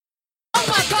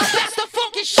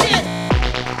funky shit.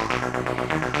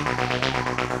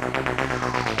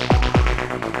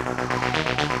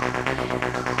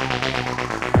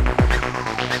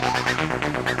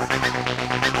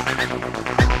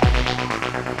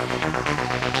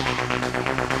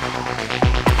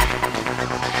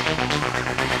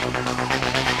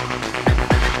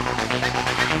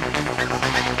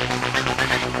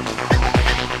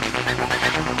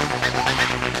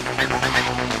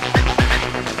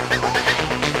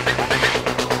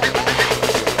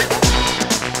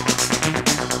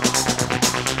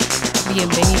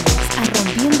 Bienvenidos a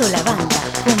Rompiendo la Banca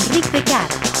con Rick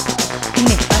Descartes, un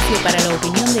espacio para la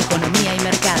opinión de economía y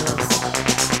mercados.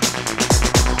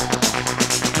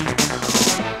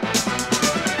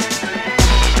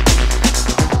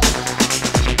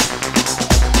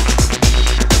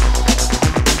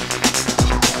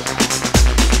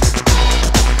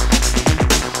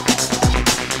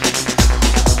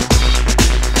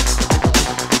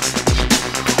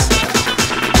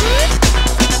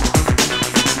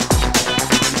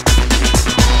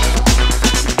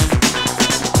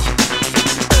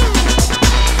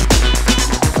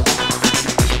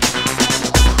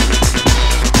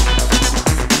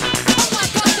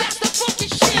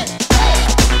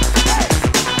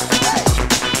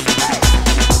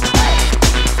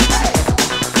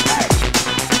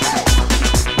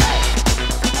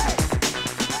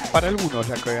 Para algunos,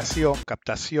 la creación,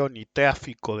 captación y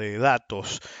tráfico de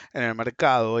datos en el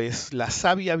mercado es la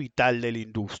savia vital de la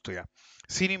industria,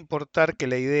 sin importar que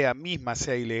la idea misma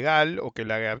sea ilegal o que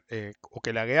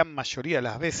la gran mayoría de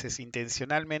las veces,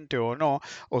 intencionalmente o no,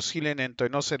 oscilen entre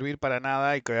no servir para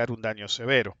nada y crear un daño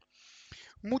severo.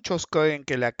 Muchos creen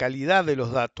que la calidad de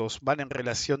los datos van en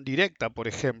relación directa, por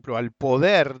ejemplo, al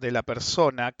poder de la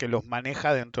persona que los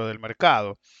maneja dentro del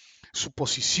mercado, su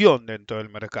posición dentro del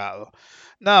mercado.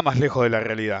 Nada más lejos de la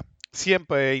realidad.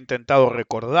 Siempre he intentado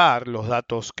recordar los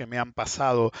datos que me han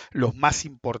pasado los más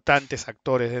importantes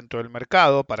actores dentro del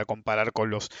mercado para comparar con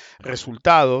los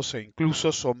resultados e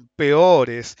incluso son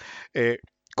peores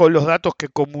con los datos que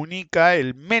comunica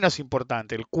el menos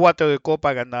importante, el 4 de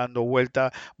copa que anda dando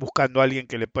vuelta buscando a alguien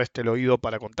que le preste el oído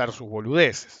para contar sus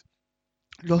boludeces.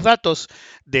 Los datos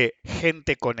de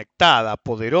gente conectada,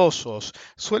 poderosos,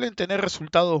 suelen tener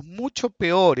resultados mucho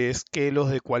peores que los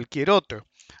de cualquier otro.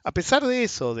 A pesar de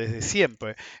eso, desde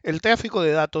siempre, el tráfico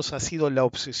de datos ha sido la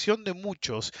obsesión de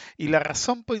muchos y la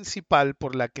razón principal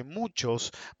por la que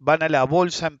muchos van a la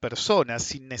bolsa en persona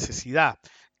sin necesidad.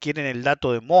 Quieren el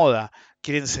dato de moda,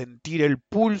 quieren sentir el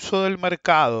pulso del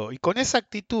mercado y con esa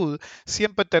actitud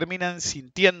siempre terminan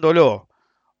sintiéndolo.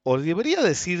 O debería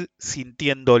decir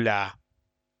sintiéndola.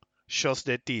 Just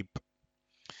the tip.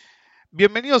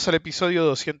 Bienvenidos al episodio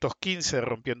 215 de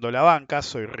Rompiendo la Banca,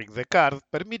 soy Rick Descartes.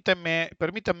 Permítanme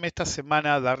esta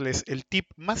semana darles el tip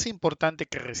más importante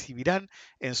que recibirán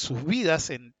en sus vidas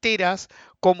enteras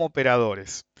como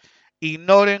operadores.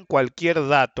 Ignoren cualquier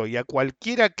dato y a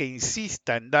cualquiera que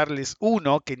insista en darles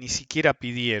uno que ni siquiera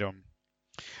pidieron.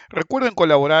 Recuerden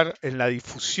colaborar en la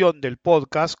difusión del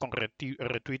podcast con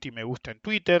retweet y me gusta en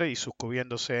Twitter y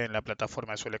suscribiéndose en la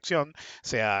plataforma de su elección,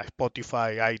 sea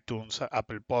Spotify, iTunes,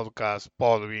 Apple Podcasts,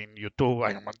 Podbean, YouTube,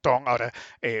 hay un montón. Ahora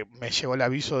me llegó el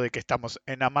aviso de que estamos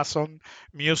en Amazon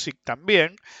Music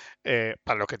también,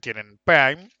 para los que tienen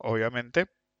Prime, obviamente.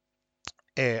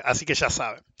 Así que ya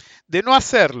saben. De no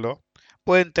hacerlo,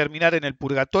 pueden terminar en el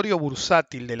purgatorio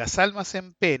bursátil de las almas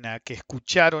en pena que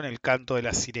escucharon el canto de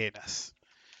las sirenas.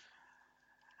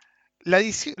 La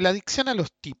adicción a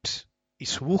los tips y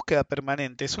su búsqueda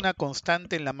permanente es una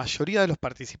constante en la mayoría de los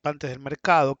participantes del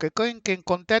mercado que creen que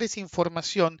encontrar esa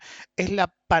información es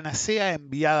la panacea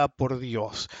enviada por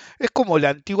Dios. Es como la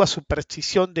antigua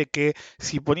superstición de que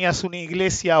si ponías una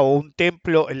iglesia o un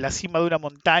templo en la cima de una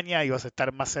montaña ibas a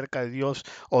estar más cerca de Dios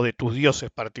o de tus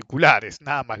dioses particulares,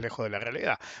 nada más lejos de la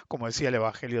realidad. Como decía el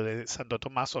Evangelio de Santo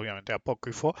Tomás, obviamente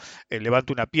apócrifo,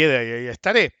 levanto una piedra y ahí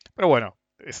estaré. Pero bueno,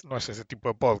 no es ese tipo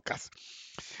de podcast.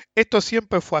 Esto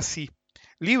siempre fue así.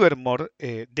 Livermore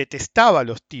detestaba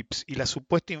los tips y la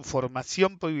supuesta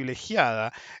información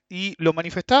privilegiada y lo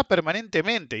manifestaba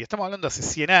permanentemente, y estamos hablando de hace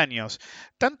 100 años,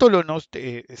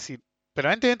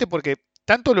 permanentemente porque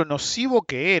tanto lo nocivo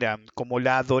que eran como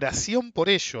la adoración por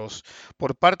ellos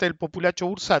por parte del populacho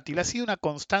bursátil ha sido una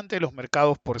constante de los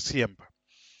mercados por siempre.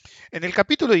 En el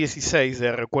capítulo 16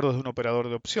 de Recuerdos de un operador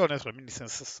de opciones,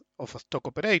 Reminiscences of a Stock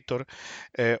Operator,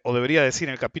 o debería decir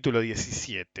en el capítulo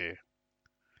 17.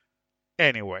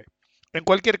 Anyway, en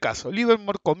cualquier caso,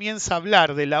 Livermore comienza a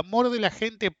hablar del amor de la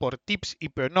gente por tips y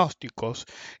pronósticos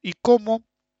y cómo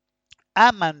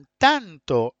aman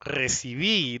tanto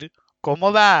recibir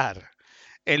como dar,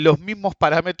 en los mismos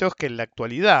parámetros que en la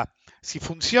actualidad. Si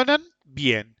funcionan,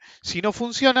 bien. Si no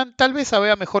funcionan, tal vez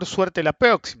había mejor suerte la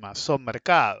próxima. Son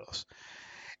mercados.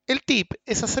 El tip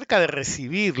es acerca de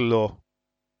recibirlo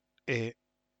eh,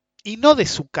 y no de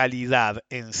su calidad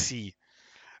en sí,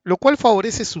 lo cual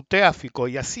favorece su tráfico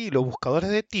y así los buscadores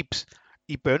de tips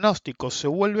y pronósticos se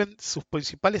vuelven sus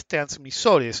principales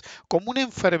transmisores, como una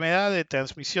enfermedad de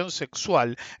transmisión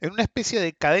sexual, en una especie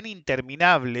de cadena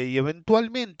interminable y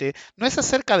eventualmente no es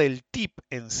acerca del tip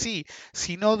en sí,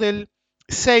 sino del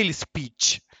sales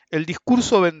pitch, el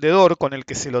discurso vendedor con el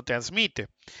que se lo transmite.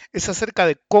 Es acerca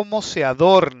de cómo se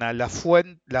adorna la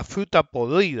fruta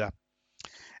podrida.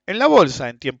 En la bolsa,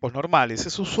 en tiempos normales,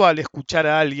 es usual escuchar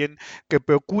a alguien que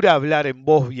procura hablar en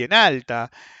voz bien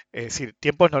alta. Es decir,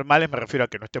 tiempos normales me refiero a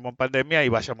que no estemos en pandemia y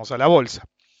vayamos a la bolsa.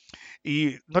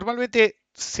 Y normalmente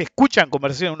se escuchan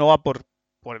conversaciones, uno va por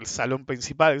el salón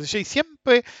principal, y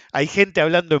siempre hay gente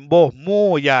hablando en voz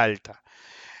muy alta.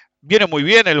 Viene muy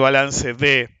bien el balance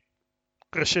de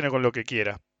rellene con lo que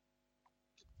quiera.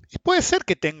 Y puede ser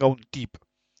que tenga un tip,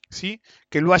 ¿sí?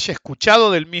 Que lo haya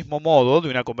escuchado del mismo modo de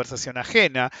una conversación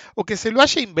ajena, o que se lo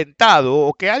haya inventado,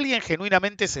 o que alguien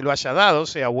genuinamente se lo haya dado,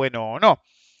 sea bueno o no.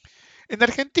 En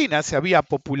Argentina se había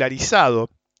popularizado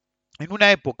en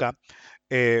una época,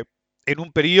 eh, en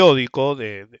un periódico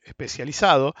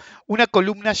especializado, una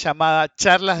columna llamada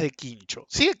Charlas de Quincho.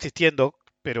 Sigue existiendo,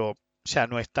 pero ya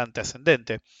no es tan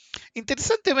trascendente.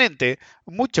 Interesantemente,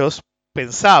 muchos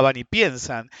pensaban y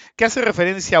piensan que hace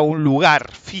referencia a un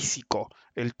lugar físico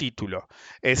el título.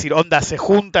 Es decir, onda, se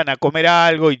juntan a comer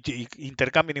algo y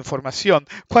intercambian información,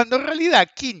 cuando en realidad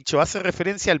quincho hace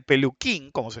referencia al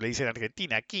peluquín, como se le dice en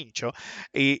Argentina, quincho,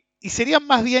 y serían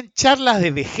más bien charlas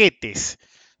de vejetes,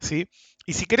 ¿sí?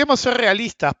 Y si queremos ser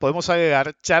realistas, podemos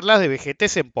agregar charlas de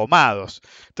vejetes empomados.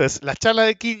 Entonces, las charlas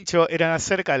de Quincho eran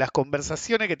acerca de las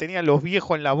conversaciones que tenían los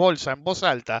viejos en la bolsa en voz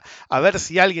alta, a ver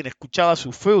si alguien escuchaba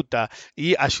su fruta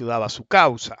y ayudaba a su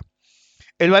causa.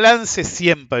 El balance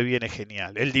siempre viene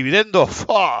genial. El dividendo,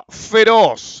 ¡fua!,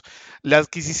 feroz. La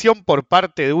adquisición por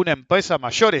parte de una empresa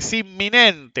mayor es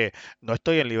inminente. No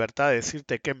estoy en libertad de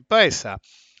decirte qué empresa.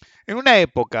 En una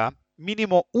época,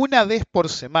 mínimo una vez por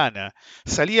semana,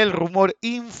 salía el rumor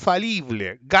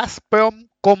infalible: Gazprom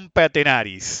compra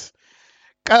Tenaris.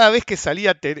 Cada vez que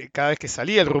salía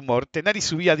el rumor, Tenaris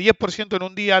subía 10% en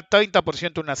un día,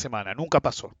 30% en una semana. Nunca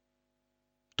pasó.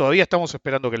 Todavía estamos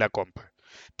esperando que la compre.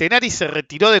 Tenaris se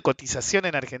retiró de cotización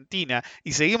en Argentina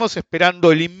y seguimos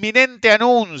esperando el inminente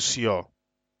anuncio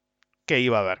que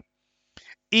iba a haber.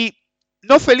 Y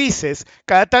no felices,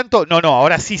 cada tanto, no,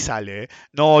 ahora sí sale,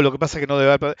 no, lo que pasa es que no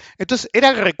debe haber. Entonces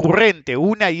era recurrente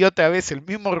una y otra vez el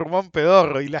mismo rumón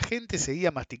pedorro y la gente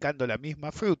seguía masticando la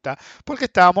misma fruta porque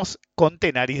estábamos con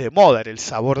Tenaris de moda, era el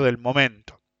sabor del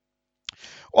momento.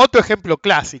 Otro ejemplo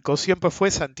clásico siempre fue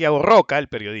Santiago Roca, el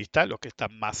periodista, los que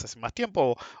están más hace más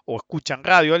tiempo o escuchan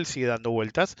radio, él sigue dando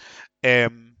vueltas, eh,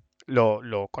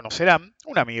 lo conocerán,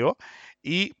 un amigo,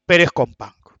 y Pérez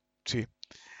Companc. ¿Sí?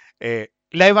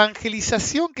 La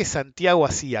evangelización que Santiago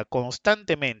hacía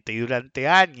constantemente y durante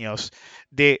años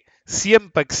de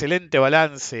siempre excelente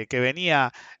balance que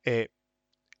venía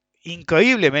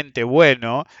increíblemente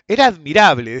bueno, era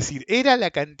admirable, es decir, era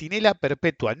la cantinela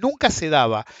perpetua, nunca se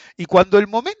daba. Y cuando el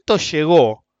momento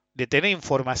llegó de tener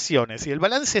informaciones y el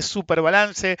balance es super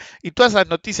balance y todas esas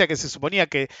noticias que se suponía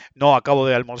que no, acabo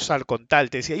de almorzar con tal,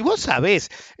 te decía, y vos sabés,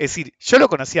 es decir, yo lo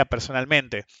conocía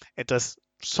personalmente, entonces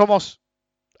somos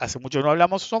hace mucho no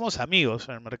hablamos, somos amigos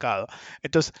en el mercado.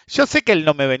 Entonces, yo sé que él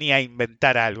no me venía a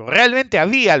inventar algo. Realmente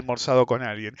había almorzado con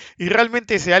alguien. Y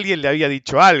realmente ese alguien le había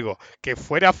dicho algo. Que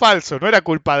fuera falso, no era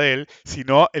culpa de él,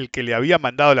 sino el que le había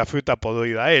mandado la fruta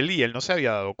podrida a él y él no se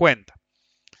había dado cuenta.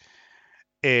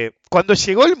 Cuando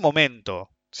llegó el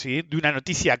momento, ¿sí?, de una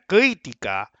noticia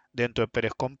crítica dentro de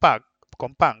Pérez Companc,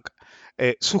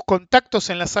 sus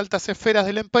contactos en las altas esferas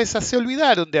de la empresa se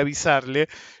olvidaron de avisarle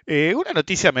una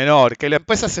noticia menor, que la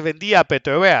empresa se vendía a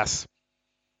Petrobras.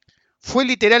 Fue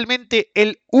literalmente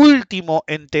el último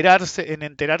en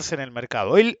enterarse en el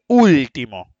mercado, el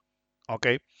último. ¿Ok?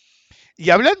 Y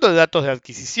hablando de datos de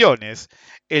adquisiciones,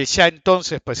 el ya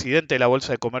entonces presidente de la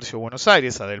Bolsa de Comercio de Buenos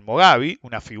Aires, Adelmo Gavi,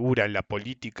 una figura en la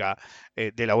política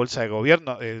de la Bolsa de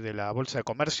Gobierno, de la Bolsa de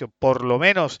Comercio, por lo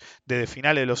menos desde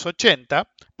finales de los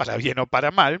 80, para bien o para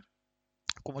mal,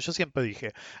 como yo siempre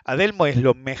dije, Adelmo es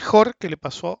lo mejor que le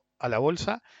pasó a la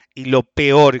bolsa y lo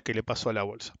peor que le pasó a la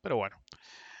bolsa. Pero bueno,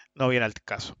 no viene al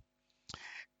caso.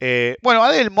 Bueno,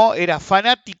 Adelmo era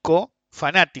fanático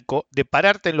fanático de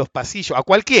pararte en los pasillos, a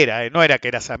cualquiera, no era que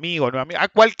eras amigo, no amigo, a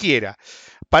cualquiera,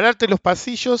 pararte en los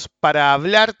pasillos para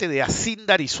hablarte de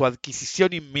Asindar y su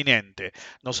adquisición inminente.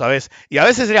 No sabes, y a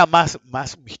veces era más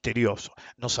misterioso.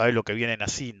 No sabes lo que viene en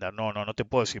Asindar. No te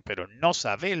puedo decir, pero no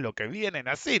sabes lo que viene en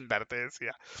Asindar, te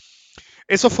decía.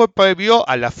 Eso fue previo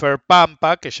a la Fair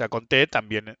Pampa, que ya conté,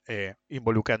 también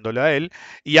involucrándolo a él,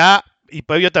 y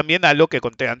previo también a lo que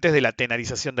conté antes de la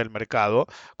tenarización del mercado,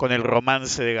 con el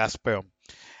romance de Gazprom.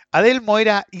 Adelmo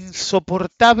era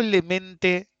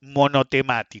insoportablemente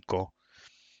monotemático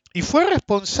y fue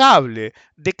responsable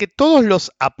de que todos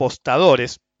los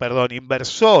apostadores, perdón,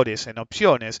 inversores en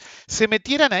opciones, se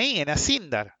metieran ahí en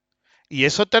Asindar. Y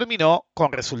eso terminó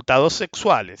con resultados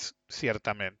sexuales,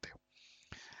 ciertamente.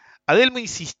 Adelmo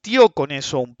insistió con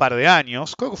eso un par de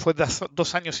años, creo que fue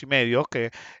 2 años y medio,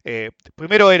 que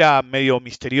primero era medio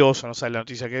misterioso, no sabe la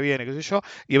noticia que viene, qué sé yo,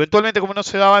 y eventualmente como no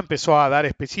se daba empezó a dar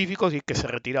específicos y que se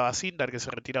retiraba Sindar, que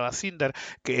se retiraba Sindar,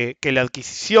 que la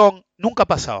adquisición nunca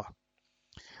pasaba.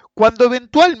 Cuando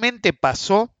eventualmente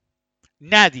pasó,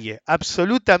 nadie,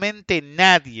 absolutamente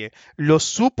nadie, lo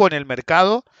supo en el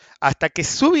mercado hasta que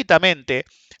súbitamente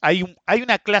hay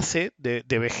una clase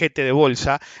de vejete de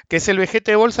bolsa, que es el vejete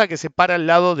de bolsa que se para al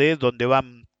lado de donde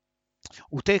van.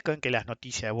 Ustedes creen que las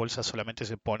noticias de bolsa solamente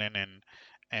se ponen en,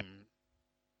 en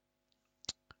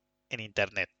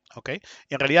internet, ¿ok?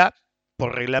 Y en realidad,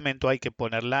 por reglamento, hay que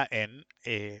ponerla en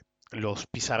los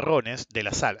pizarrones de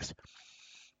las salas.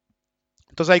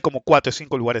 Entonces hay como 4 o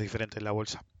 5 lugares diferentes en la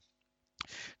bolsa.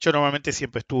 Yo normalmente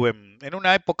siempre estuve en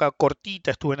una época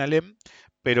cortita, estuve en Alem,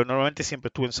 pero normalmente siempre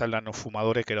estuve en Sala No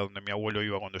Fumadores, que era donde mi abuelo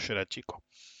iba cuando yo era chico.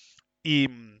 Y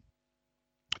entonces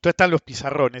están los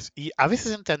pizarrones y a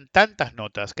veces entran tantas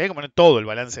notas, que hay que poner todo el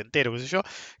balance entero, qué sé yo,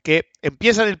 que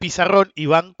empiezan el pizarrón y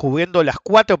van cubriendo las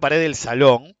 4 paredes del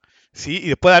salón, ¿sí? Y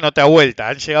después dan otra vuelta,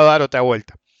 han llegado a dar otra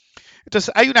vuelta.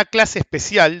 Entonces hay una clase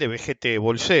especial de vejete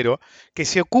bolsero que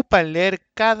se ocupa en leer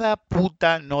cada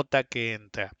puta nota que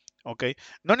entra. ¿Ok?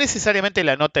 No necesariamente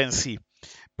la nota en sí,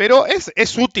 pero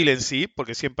es útil en sí,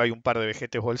 porque siempre hay un par de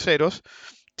vejetes bolseros.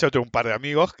 Yo tengo un par de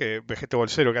amigos que vejete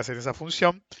bolsero que hacen esa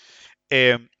función,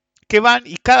 eh, que van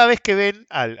y cada vez que ven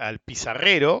al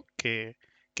pizarrero, que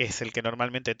es el que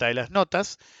normalmente trae las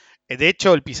notas, de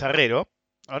hecho el pizarrero,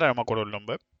 ahora no me acuerdo el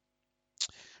nombre,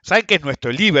 saben que es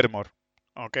nuestro Livermore.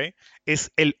 ¿Ok?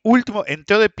 Es el último,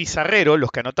 entró de pizarrero,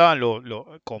 los que anotaban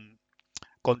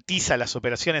con tiza las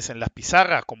operaciones en las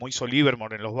pizarras, como hizo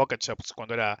Livermore en los bucket shops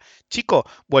cuando era chico.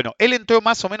 Bueno, él entró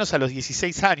más o menos a los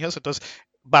 16 años, entonces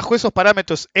bajo esos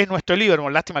parámetros es nuestro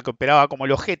Livermore, lástima que operaba como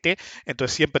el ojete,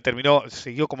 entonces siempre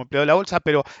siguió como empleado de la bolsa,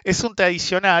 pero es un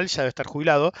tradicional, ya debe estar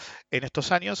jubilado en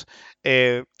estos años,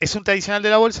 es un tradicional de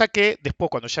la bolsa que después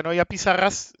cuando ya no había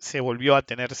pizarras se volvió a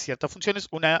tener ciertas funciones,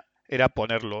 una era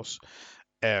poner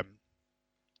eh,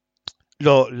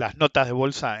 las notas de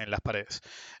bolsa en las paredes.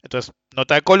 Entonces,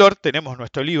 nota de color, tenemos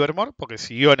nuestro Livermore, porque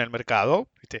siguió en el mercado,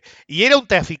 ¿viste? Y era un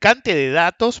traficante de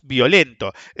datos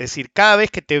violento. Es decir, cada vez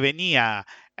que te venía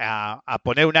a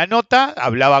poner una nota,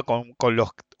 hablaba con los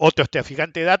otros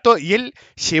traficantes de datos y él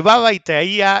llevaba y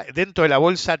traía dentro de la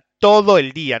bolsa todo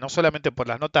el día, no solamente por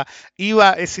las notas,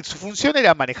 es decir, su función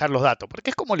era manejar los datos, porque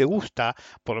es como le gusta,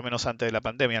 por lo menos antes de la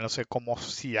pandemia, no sé cómo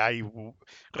si hay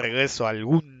regreso a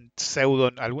alguna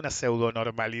pseudo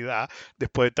normalidad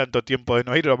después de tanto tiempo de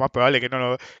no ir, lo más probable es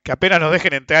que apenas nos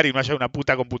dejen entrar y no haya una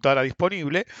puta computadora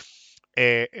disponible.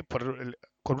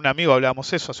 Con un amigo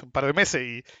hablábamos eso hace un par de meses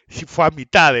y fue a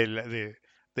mitad de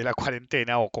la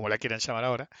cuarentena o como la quieran llamar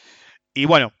ahora. Y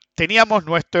bueno, teníamos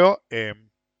nuestro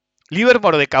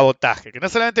Livermore de cabotaje, que no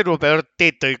solamente era un operador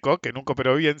tétrico, que nunca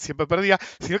operó bien, siempre perdía,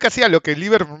 sino que hacía lo que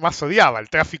Livermore más odiaba, el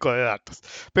tráfico de datos.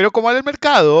 Pero como al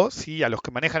mercado, sí, a los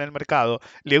que manejan el mercado,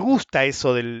 le gusta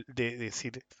eso de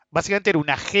decir, básicamente era un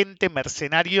agente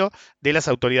mercenario de las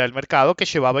autoridades del mercado que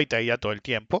llevaba y traía todo el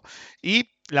tiempo. Y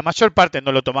la mayor parte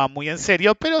no lo tomaban muy en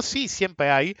serio, pero sí,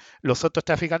 siempre hay los otros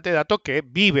traficantes de datos que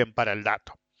viven para el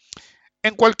dato.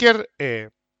 En cualquier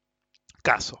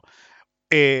caso.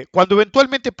 Cuando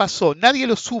eventualmente pasó, nadie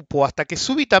lo supo hasta que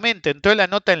súbitamente entró la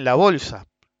nota en la bolsa.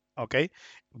 ¿Ok?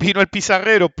 Vino el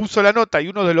pizarrero, puso la nota y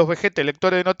uno de los vejetes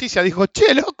lectores de noticias dijo,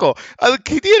 che, loco,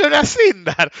 adquirieron a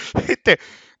Sindar. Este,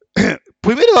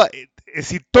 primero, es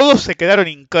decir, todos se quedaron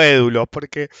incrédulos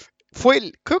porque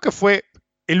creo que fue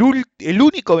el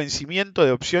único vencimiento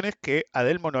de opciones que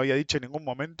Adelmo no había dicho en ningún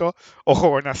momento,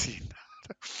 ojo con Sindar.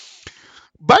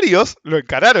 Varios lo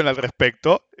encararon al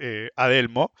respecto,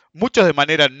 Adelmo, muchos de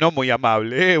manera no muy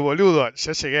amable. Boludo,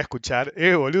 ya llegué a escuchar,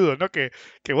 boludo, no que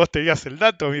vos tenías el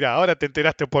dato, mira, ahora te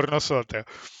enteraste por nosotros.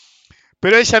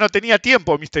 Pero ella no tenía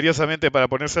tiempo misteriosamente para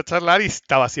ponerse a charlar y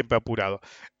estaba siempre apurado.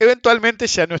 Eventualmente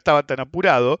ya no estaba tan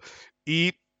apurado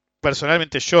y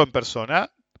personalmente yo en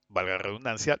persona, valga la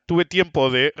redundancia, tuve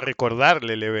tiempo de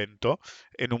recordarle el evento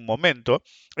en un momento,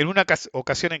 en una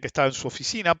ocasión en que estaba en su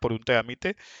oficina por un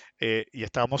trámite y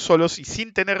estábamos solos y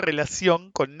sin tener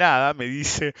relación con nada, me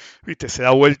dice, viste, se da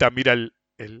vuelta, mira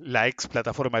la ex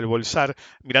plataforma del Bolsar,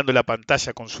 mirando la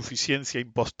pantalla con suficiencia,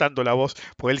 impostando la voz,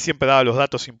 porque él siempre daba los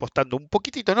datos impostando un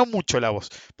poquitito, no mucho la voz,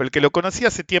 pero el que lo conocía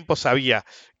hace tiempo sabía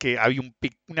que había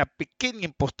una pequeña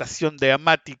impostación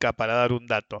dramática para dar un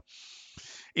dato.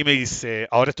 Y me dice,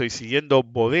 ahora estoy siguiendo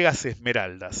Bodegas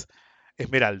Esmeraldas.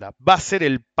 Esmeralda, va a ser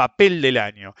el papel del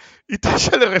año. Y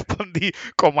yo le respondí,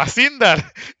 como a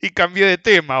Sindar, y cambié de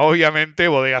tema. Obviamente,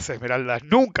 Bodegas Esmeraldas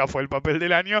nunca fue el papel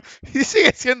del año y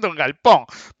sigue siendo un galpón.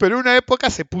 Pero en una época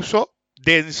se puso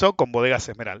denso con Bodegas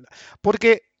Esmeraldas.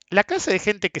 Porque la clase de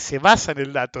gente que se basa en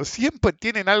el dato siempre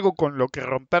tienen algo con lo que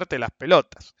romperte las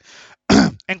pelotas.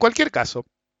 En cualquier caso,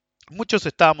 muchos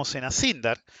estábamos en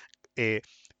Asindar, eh,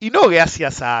 y no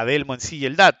gracias a Adelmo en sí y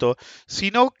el dato,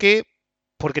 sino que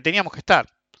porque teníamos que estar.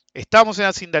 Estábamos en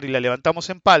Asindar y la levantamos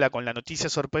en pala con la noticia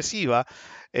sorpresiva,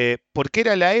 porque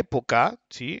era la época,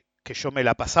 ¿sí?, que yo me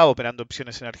la pasaba operando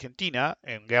opciones en Argentina,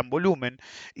 en gran volumen,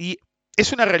 y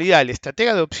es una realidad, el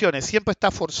estratega de opciones siempre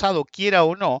está forzado, quiera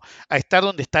o no, a estar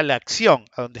donde está la acción,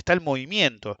 a donde está el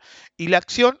movimiento. Y la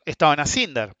acción estaba en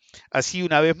Asindar. Así,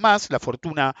 una vez más, la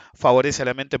fortuna favorece a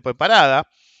la mente preparada.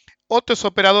 Otros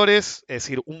operadores, es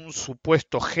decir, un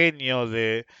supuesto genio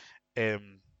de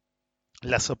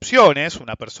las opciones,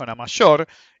 una persona mayor,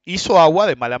 hizo agua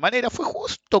de mala manera. Fue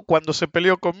justo cuando se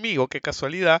peleó conmigo, qué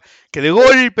casualidad, que de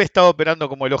golpe estaba operando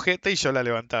como el ojete y yo la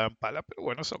levantaba en pala. Pero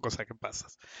bueno, son cosas que pasan.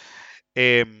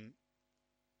 Eh,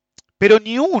 pero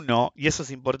ni uno, y eso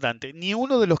es importante, ni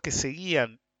uno de los que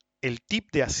seguían el tip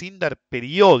de Asindar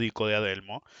periódico de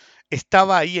Adelmo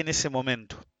estaba ahí en ese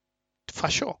momento.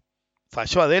 Falló.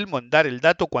 Falló Adelmo en dar el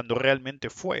dato cuando realmente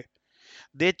fue.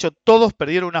 De hecho, todos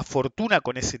perdieron una fortuna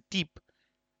con ese tip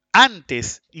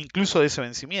antes incluso de ese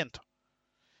vencimiento.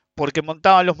 Porque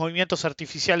montaban los movimientos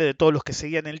artificiales de todos los que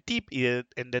seguían el tip y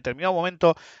en determinado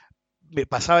momento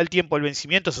pasaba el tiempo, el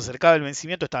vencimiento, se acercaba el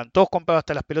vencimiento, estaban todos comprados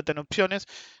hasta las pelotas en opciones.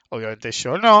 Obviamente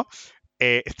yo no.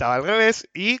 Estaba al revés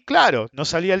y claro, no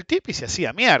salía el tip y se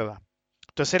hacía mierda.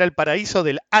 Entonces era el paraíso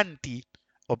del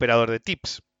anti-operador de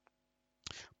tips.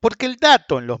 Porque el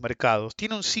dato en los mercados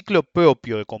tiene un ciclo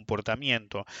propio de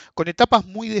comportamiento, con etapas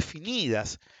muy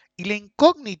definidas, y la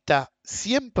incógnita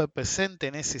siempre presente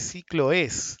en ese ciclo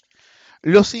es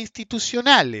los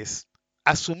institucionales,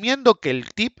 asumiendo que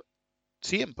el tip,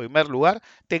 ¿sí?, en primer lugar,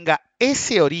 tenga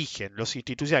ese origen, los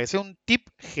institucionales, que sea un tip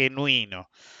genuino,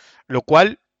 lo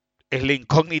cual es la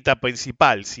incógnita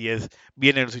principal, si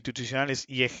vienen los institucionales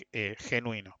y es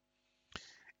genuino.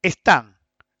 Están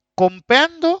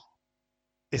comprando,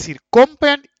 es decir,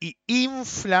 compran y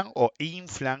inflan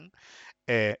inflan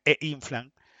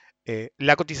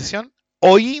la cotización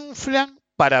o inflan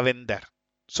para vender.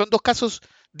 Son dos casos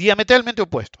diametralmente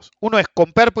opuestos. Uno es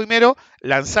comprar primero,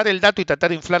 lanzar el dato y tratar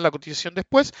de inflar la cotización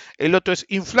después. El otro es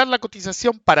inflar la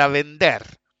cotización para vender,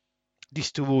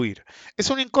 distribuir. Es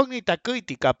una incógnita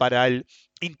crítica para el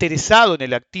interesado en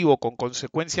el activo con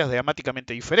consecuencias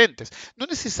dramáticamente diferentes. No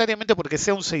necesariamente porque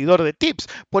sea un seguidor de tips.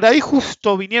 Por ahí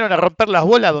justo vinieron a romper las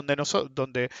bolas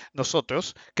donde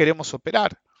nosotros queremos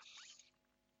operar.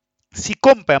 Si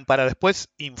compran para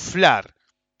después inflar,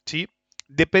 ¿sí?,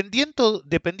 dependiendo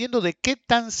de qué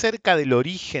tan cerca del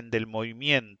origen del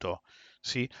movimiento,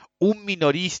 ¿sí?, un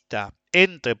minorista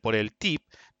entre por el tip,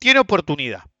 tiene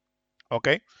oportunidad. ¿Ok?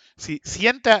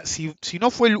 Si no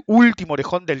fue el último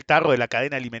orejón del tarro de la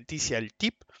cadena alimenticia el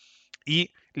tip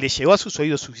y le llegó a sus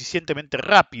oídos suficientemente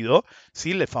rápido,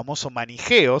 ¿sí?, el famoso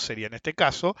manijeo sería en este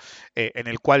caso, en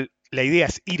el cual la idea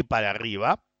es ir para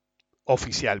arriba,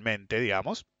 oficialmente,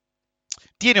 digamos,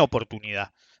 tiene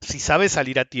oportunidad. Si sabe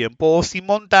salir a tiempo o si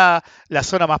monta la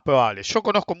zona más probable. Yo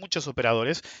conozco muchos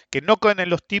operadores que no creen en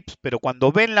los tips, pero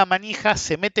cuando ven la manija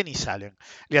se meten y salen.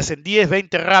 Le hacen 10,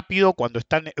 20 rápido cuando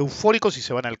están eufóricos y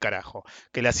se van al carajo.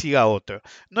 Que la siga otro.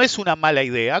 No es una mala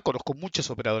idea, conozco muchos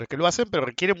operadores que lo hacen, pero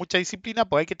requiere mucha disciplina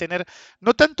porque hay que tener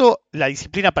no tanto la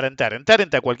disciplina para entrar.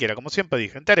 Entra cualquiera, como siempre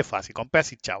dije. Entrar es fácil,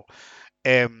 compras y chau.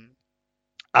 Eh,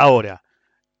 ahora,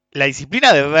 la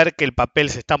disciplina de ver que el papel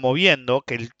se está moviendo,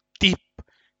 que el tip,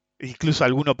 incluso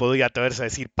alguno podría atreverse a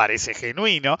decir, parece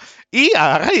genuino, y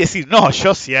agarrar y decir, no,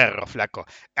 yo cierro, flaco.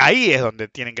 Ahí es donde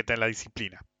tienen que tener la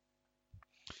disciplina.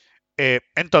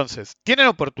 Entonces, tienen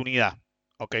oportunidad,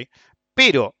 ¿ok?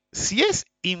 Pero si es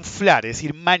inflar, es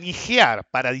decir, manijear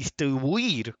para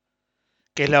distribuir,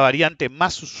 que es la variante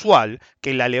más usual,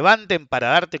 que la levanten para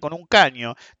darte con un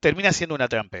caño, termina siendo una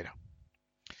trampera.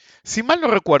 Si mal no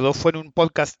recuerdo, fue en un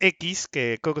podcast X,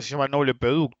 que creo que se llama Noble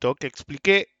Producto, que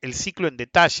expliqué el ciclo en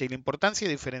detalle y la importancia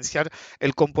de diferenciar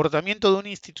el comportamiento de un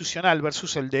institucional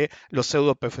versus el de los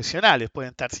pseudo profesionales.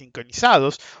 Pueden estar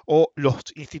sincronizados o los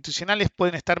institucionales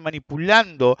pueden estar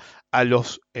manipulando a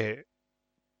los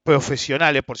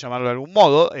profesionales, por llamarlo de algún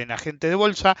modo, en agentes de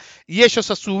bolsa, y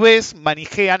ellos a su vez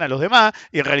manejan a los demás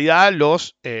y en realidad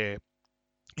los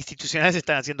institucionales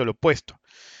están haciendo lo opuesto.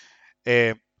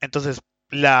 Entonces,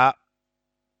 la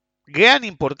gran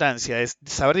importancia es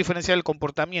saber diferenciar el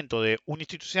comportamiento de un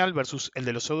institucional versus el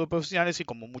de los pseudo profesionales y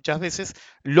como muchas veces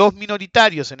los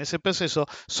minoritarios en ese proceso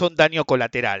son daño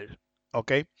colateral.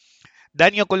 ¿Ok?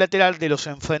 Daño colateral de los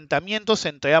enfrentamientos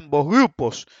entre ambos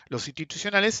grupos, los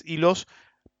institucionales y los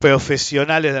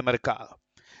profesionales de mercado.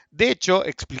 De hecho,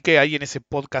 expliqué ahí en ese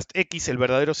podcast X el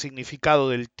verdadero significado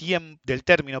del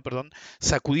término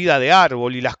sacudida de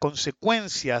árbol y las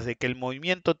consecuencias de que el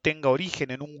movimiento tenga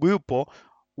origen en un grupo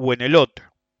o en el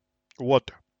otro.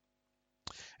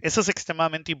 Eso es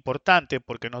extremadamente importante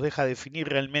porque nos deja definir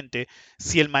realmente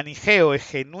si el manijeo es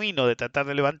genuino de tratar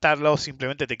de levantarla o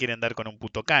simplemente te quieren dar con un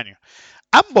puto caño.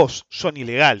 Ambos son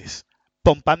ilegales.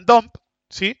 Pump and dump,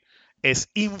 ¿sí? Es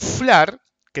inflar,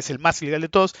 que es el más ilegal de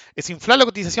todos, es inflar la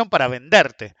cotización para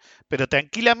venderte, pero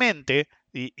tranquilamente,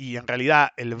 y en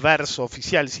realidad el verso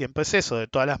oficial siempre es eso de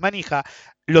todas las manijas,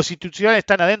 los institucionales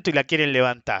están adentro y la quieren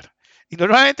levantar. Y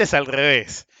normalmente es al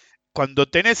revés. Cuando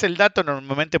tenés el dato,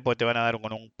 normalmente pues, te van a dar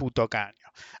con un puto caño.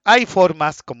 Hay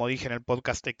formas, como dije en el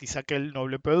podcast X, aquel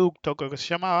Noble Producto, creo que se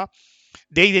llamaba,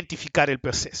 de identificar el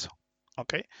proceso.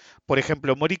 ¿Okay? Por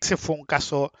ejemplo, Morixe fue un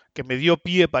caso que me dio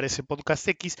pie para ese podcast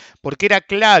X, porque era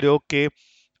claro que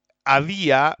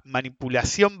había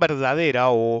manipulación verdadera,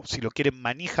 o si lo quieren,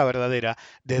 manija verdadera,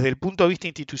 desde el punto de vista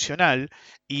institucional,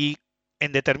 y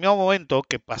en determinado momento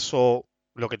que pasó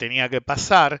lo que tenía que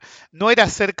pasar, no era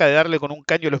acerca de darle con un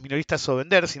caño a los minoristas o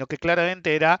vender, sino que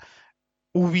claramente era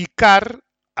ubicar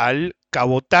al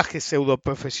cabotaje pseudo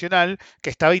profesional que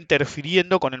estaba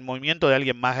interfiriendo con el movimiento de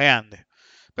alguien más grande.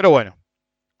 Pero bueno,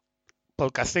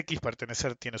 Podcast X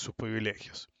pertenecer tiene sus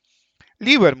privilegios.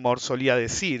 Livermore solía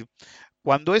decir,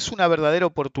 cuando es una verdadera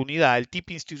oportunidad, el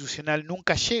tip institucional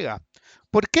nunca llega.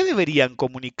 ¿Por qué deberían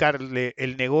comunicarle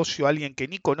el negocio a alguien que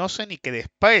ni conocen y que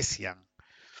desprecian?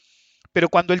 Pero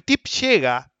cuando el tip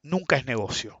llega, nunca es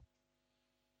negocio.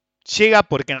 Llega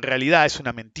porque en realidad es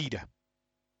una mentira.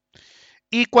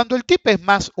 Y cuando el tip es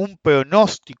más un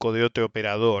pronóstico de otro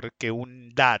operador que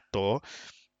un dato,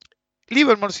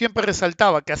 Livermore siempre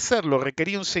resaltaba que hacerlo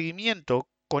requería un seguimiento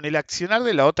con el accionar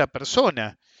de la otra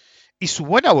persona y su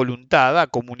buena voluntad a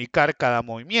comunicar cada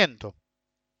movimiento.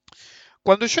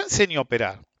 Cuando yo enseño a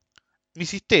operar mi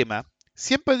sistema,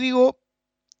 siempre digo,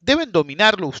 deben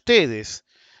dominarlo ustedes.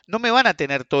 No me van a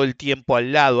tener todo el tiempo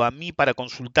al lado a mí para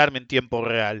consultarme en tiempo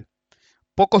real.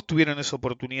 Pocos tuvieron esa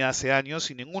oportunidad hace años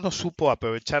y ninguno supo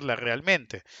aprovecharla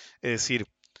realmente. Es decir,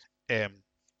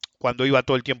 cuando iba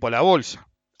todo el tiempo a la bolsa.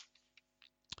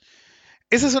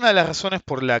 Esa es una de las razones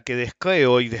por la que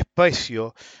descreo y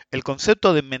desprecio el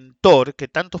concepto de mentor que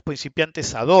tantos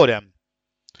principiantes adoran.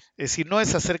 Es decir, no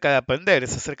es acerca de aprender,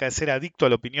 es acerca de ser adicto a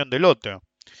la opinión del otro.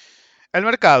 El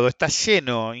mercado está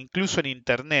lleno, incluso en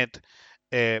Internet,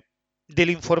 de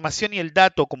la información y el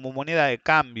dato como moneda de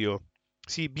cambio.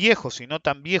 ¿Sí? Viejos y no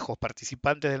tan viejos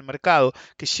participantes del mercado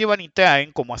que llevan y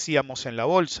traen como hacíamos en la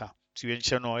bolsa. Si bien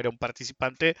yo no era un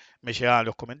participante, me llegaban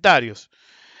los comentarios.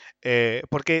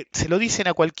 Porque se lo dicen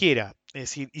a cualquiera. Es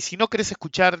decir, y si no querés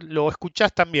escuchar, lo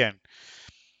escuchás también.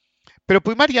 Pero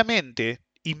primariamente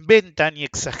inventan y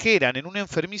exageran en un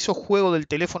enfermizo juego del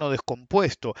teléfono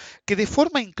descompuesto, que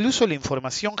deforma incluso la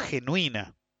información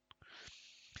genuina.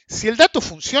 Si el dato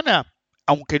funciona,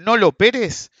 aunque no lo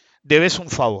operes, debes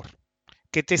un favor,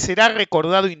 que te será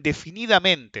recordado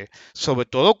indefinidamente, sobre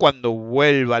todo cuando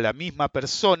vuelva la misma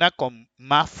persona con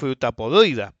más fruta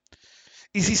podrida.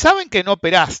 Y si saben que no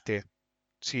operaste,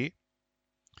 ¿sí?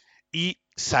 Y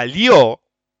salió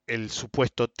el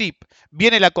supuesto tip,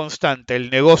 viene la constante, el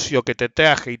negocio que te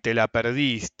traje y te la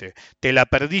perdiste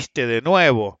de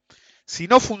nuevo. Si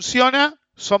no funciona,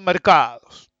 son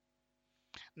mercados.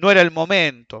 No era el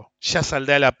momento, ya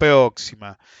saldrá la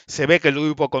próxima. Se ve que el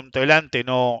grupo controlante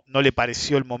no le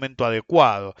pareció el momento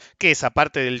adecuado. ¿Qué esa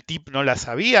parte del tip no la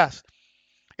sabías?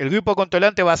 El grupo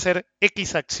controlante va a hacer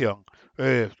X acción.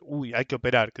 Hay que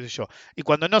operar, qué sé yo. Y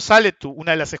cuando no sale,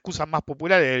 una de las excusas más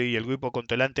populares y el grupo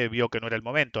controlante vio que no era el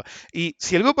momento. Y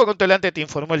si el grupo controlante te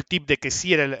informó el tip de que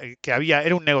sí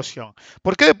era un negocio,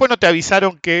 ¿por qué después no te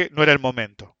avisaron que no era el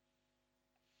momento?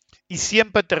 y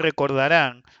siempre te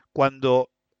recordarán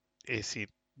cuando, es decir,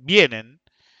 vienen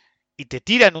y te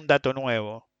tiran un dato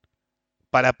nuevo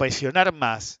para presionar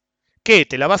más. ¿Qué?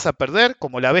 ¿Te la vas a perder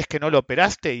como la vez que no lo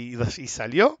operaste y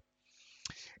salió?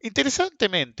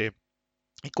 Interesantemente,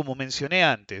 y como mencioné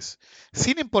antes,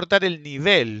 sin importar el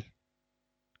nivel,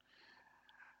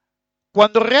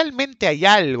 cuando realmente hay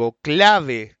algo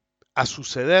clave a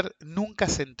suceder, nunca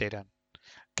se enteran.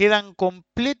 Quedan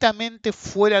completamente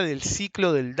fuera del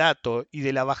ciclo del dato y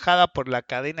de la bajada por la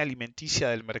cadena alimenticia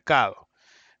del mercado.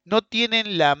 No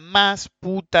tienen la más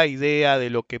puta idea de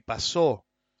lo que pasó.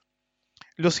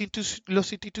 Los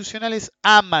institucionales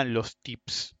aman los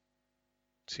tips.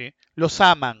 ¿Sí? Los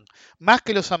aman, más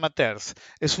que los amateurs.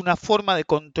 Es una forma de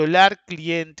controlar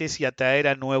clientes y atraer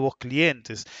a nuevos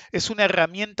clientes. Es una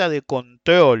herramienta de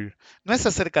control. No es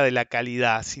acerca de la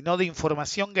calidad, sino de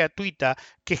información gratuita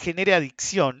que genere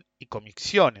adicción y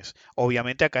convicciones.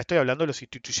 Obviamente acá estoy hablando de los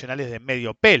institucionales de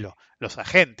medio pelo, los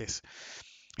agentes.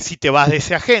 Si te vas de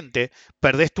ese agente,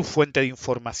 perdés tu fuente de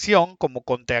información como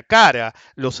contracara.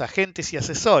 Los agentes y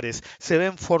asesores se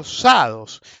ven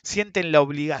forzados, sienten la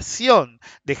obligación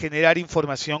de generar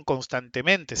información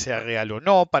constantemente, sea real o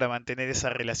no, para mantener esa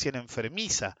relación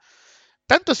enfermiza.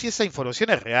 Tanto si esa información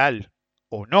es real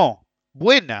o no,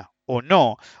 buena o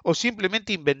no, o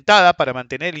simplemente inventada para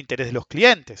mantener el interés de los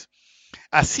clientes.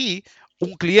 Así,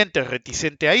 un cliente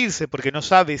reticente a irse porque no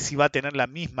sabe si va a tener la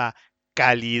misma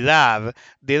calidad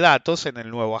de datos en el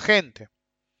nuevo agente.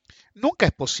 Nunca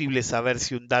es posible saber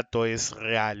si un dato es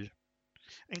real,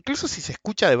 incluso si se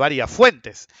escucha de varias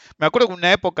fuentes. Me acuerdo que en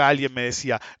una época alguien me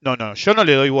decía, no, no, yo no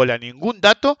le doy bola a ningún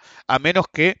dato a menos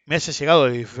que me haya llegado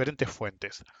de diferentes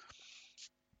fuentes.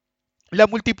 La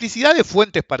multiplicidad de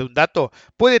fuentes para un dato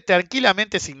puede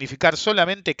tranquilamente significar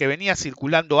solamente que venía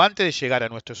circulando antes de llegar a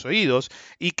nuestros oídos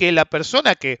y que la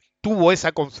persona que tuvo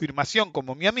esa confirmación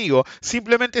como mi amigo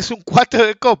simplemente es un 4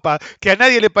 de copa que a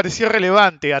nadie le pareció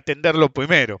relevante atenderlo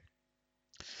primero.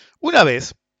 Una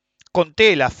vez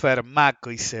conté el affair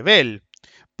Macri y Sebel,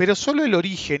 pero solo el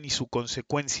origen y su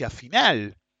consecuencia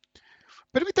final.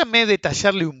 Permítanme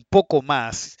detallarle un poco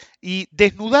más y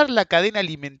desnudar la cadena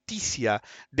alimenticia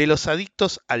de los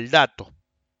adictos al dato,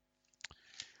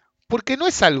 porque no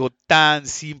es algo tan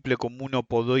simple como uno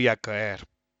podría creer.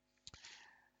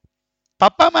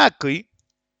 Papá Macri,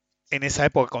 en esa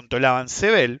época controlaban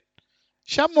Sebel,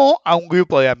 llamó a un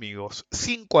grupo de amigos,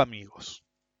 5 amigos.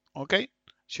 ¿Ok?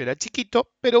 Yo era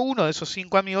chiquito, pero uno de esos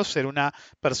 5 amigos era una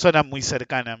persona muy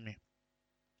cercana a mí.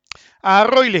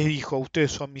 Agarró y les dijo,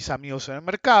 ustedes son mis amigos en el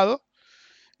mercado,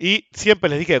 y siempre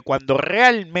les dije que cuando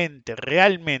realmente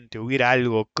hubiera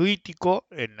algo crítico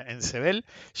en Sebel,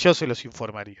 yo se los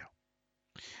informaría.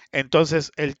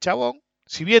 Entonces el chabón,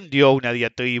 si bien dio una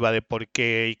diatriba de por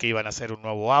qué y que iban a hacer un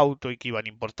nuevo auto y que iban a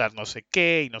importar no sé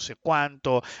qué y no sé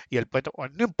cuánto, y el poeta,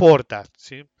 bueno, no importa,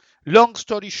 ¿sí? Long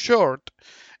story short,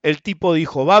 el tipo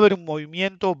dijo, va a haber un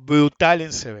movimiento brutal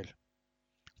en Sebel,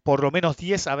 por lo menos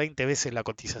 10 a 20 veces la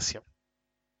cotización,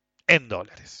 en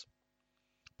dólares.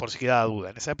 Por si quedaba duda,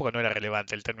 en esa época no era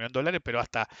relevante el término en dólares, pero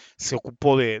hasta se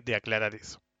ocupó de aclarar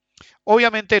eso.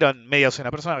 Obviamente eran media docena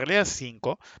de personas, en realidad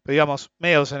 5, pero digamos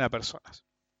media docena de personas.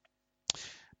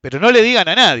 Pero no le digan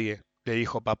a nadie, le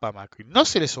dijo papá Macri. No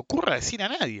se les ocurra decir a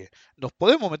nadie. Nos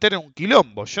podemos meter en un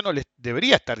quilombo. Yo no les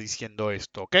debería estar diciendo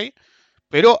esto, ¿ok?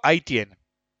 Pero ahí tienen.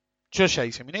 Yo ya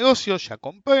hice mi negocio, ya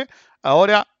compré,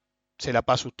 ahora se la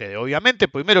paso a ustedes. Obviamente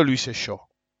primero lo hice yo.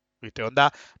 ¿Viste?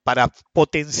 Onda, para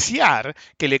potenciar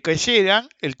que le creyeran,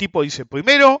 el tipo dice,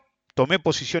 primero tomé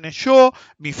posiciones yo,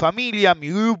 mi familia, mi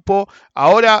grupo,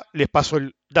 ahora les paso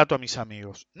el dato a mis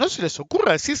amigos. No se les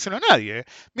ocurra decírselo a nadie. ¿Eh?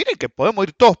 Miren que podemos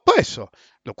ir todos presos,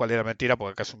 lo cual era mentira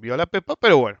porque acá es un video a la pepa,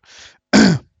 pero bueno.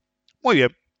 Muy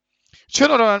bien. Yo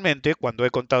normalmente, cuando he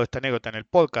contado esta anécdota en el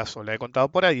podcast o la he contado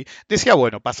por ahí, decía,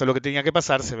 bueno, pasó lo que tenía que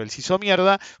pasar, se se hizo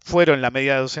mierda, fueron la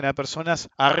media docena de personas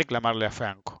a reclamarle a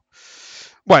Franco.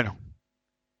 Bueno,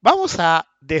 vamos a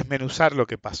desmenuzar lo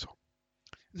que pasó.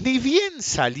 Ni bien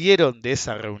salieron de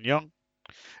esa reunión,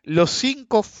 los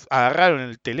 5 agarraron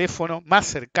el teléfono más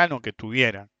cercano que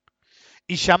tuvieran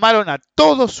y llamaron a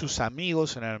todos sus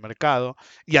amigos en el mercado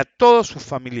y a todos sus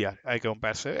familiares. Hay que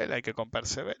comprarse Bell, hay que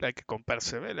comprarse Bell, hay que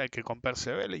comprarse Bell, hay que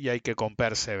comprarse Bell y hay que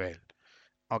comprarse Bell.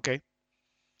 ¿Ok?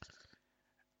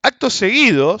 Acto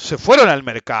seguido se fueron al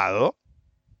mercado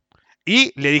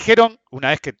y le dijeron, una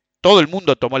vez que todo el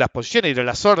mundo tomó las posiciones y dieron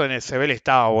las órdenes, Sebel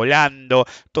estaba volando,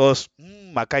 todos,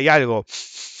 acá hay algo,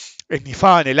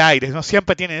 esnifaban el aire, ¿no?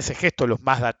 Siempre tienen ese gesto los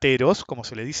más dateros, como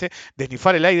se le dice, de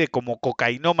esnifar el aire como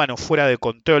cocainómano fuera de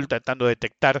control, tratando de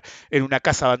detectar en una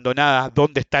casa abandonada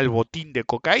dónde está el botín de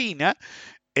cocaína.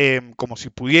 como si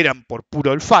pudieran por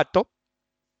puro olfato.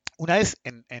 Una vez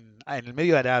en el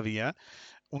medio de Arabia,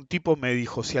 un tipo me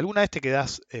dijo, si alguna vez te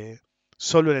quedás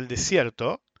solo en el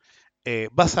desierto,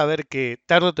 vas a ver que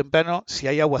tarde o temprano, si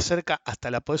hay agua cerca, hasta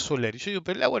la podés oler. Y yo digo,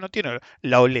 pero el agua no tiene,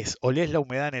 la olés la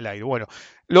humedad en el aire. Bueno,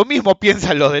 lo mismo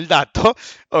piensan los del dato,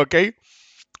 ¿ok?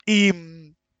 Y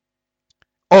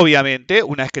obviamente,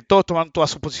 una vez que todos tomaron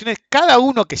todas sus posiciones, cada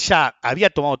uno que ya había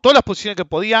tomado todas las posiciones que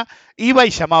podía, iba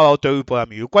y llamaba a otro grupo de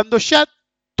amigos. Y cuando ya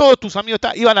todos tus amigos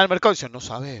iban al mercado, decían, no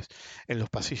sabes, en los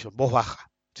pasillos, vos baja.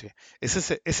 Sí.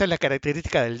 Esa es la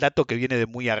característica del dato que viene de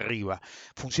muy arriba.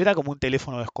 Funciona como un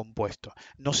teléfono descompuesto.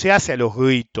 No se hace a los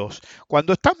gritos.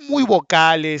 Cuando están muy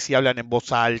vocales y hablan en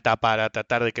voz alta para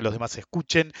tratar de que los demás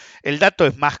escuchen, el dato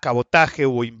es más cabotaje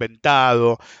o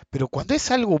inventado. Pero cuando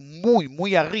es algo muy,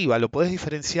 muy arriba, lo podés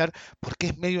diferenciar porque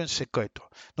es medio en secreto.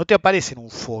 No te aparece en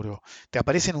un foro, te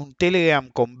aparece en un Telegram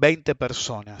con 20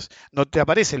 personas. No te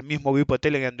aparece el mismo grupo de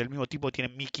Telegram del mismo tipo,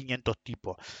 tienen 1500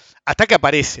 tipos. Hasta que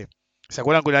aparece. ¿Se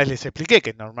acuerdan que una vez les expliqué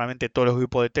que normalmente todos los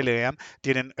grupos de Telegram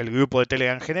tienen el grupo de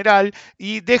Telegram general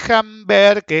y dejan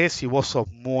ver que si vos sos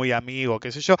muy amigo, qué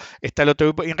sé yo, está el otro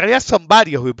grupo? Y en realidad son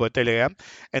varios grupos de Telegram.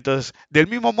 Entonces, del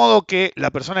mismo modo que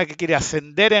la persona que quiere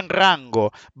ascender en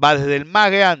rango va desde el más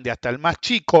grande hasta el más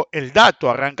chico, el dato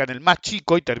arranca en el más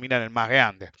chico y termina en el más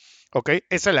grande. ¿Ok?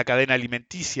 Esa es la cadena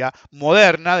alimenticia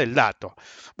moderna del dato.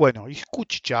 Bueno, y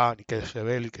escuchan, y que se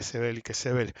ve, y que se ve, y que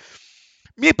se ve.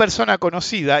 Mi persona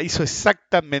conocida hizo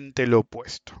exactamente lo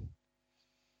opuesto.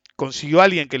 Consiguió a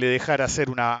alguien que le dejara hacer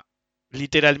una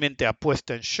literalmente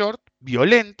apuesta en short,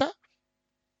 violenta,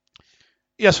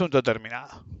 y asunto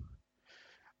terminado.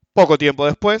 Poco tiempo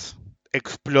después,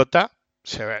 explota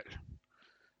Sebel.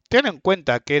 Ten en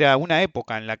cuenta que era una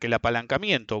época en la que el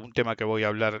apalancamiento, un tema que voy a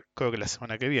hablar creo que la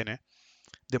semana que viene,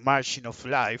 The Margin of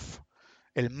Life,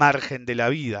 el margen de la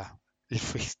vida, el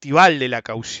festival de la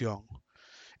caución,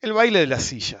 el baile de las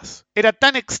sillas, era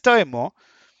tan extremo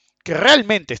que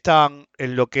realmente estaban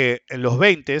en lo que en los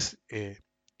 20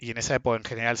 y en esa época en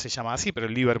general se llama así, pero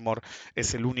Livermore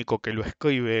es el único que lo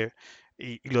escribe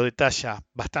y lo detalla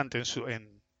bastante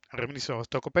en Reminiscence of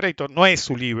Stock Operator. No es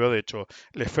su libro, de hecho,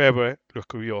 Lefebvre lo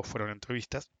escribió, fueron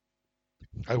entrevistas.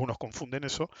 Algunos confunden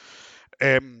eso.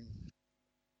 Eh,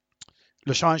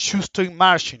 lo llaman shoestring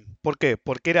margin. ¿Por qué?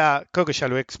 Porque era, creo que ya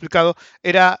lo he explicado,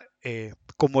 era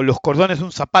como los cordones de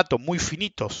un zapato, muy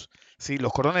finitos. ¿Sí?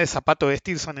 Los cordones de zapato de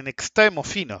vestir son en extremo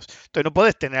finos. Entonces no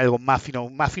podés tener algo más fino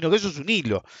que eso es un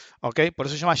hilo. ¿Ok? Por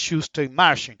eso se llama shoestring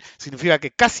margin. Significa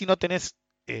que casi no tenés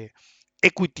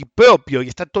equity propio y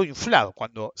está todo inflado.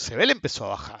 Cuando Sebel empezó a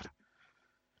bajar,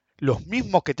 los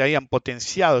mismos que te habían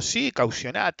potenciado, sí,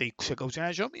 caucionate, y se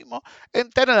caucionaba yo mismo,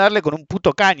 entraron a darle con un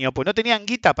puto caño, pues no tenían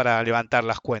guita para levantar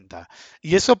las cuentas.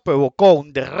 Y eso provocó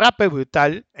un derrape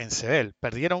brutal en Sebel,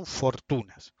 perdieron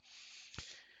fortunas.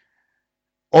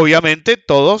 Obviamente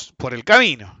todos por el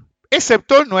camino,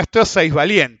 excepto nuestros 6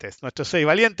 valientes. Nuestros 6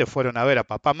 valientes fueron a ver a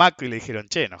papá Macri y le dijeron,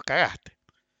 che, nos cagaste.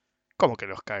 ¿Cómo que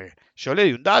los cagué? Yo le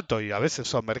di un dato y a veces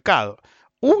son mercado.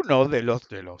 Uno de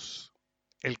los,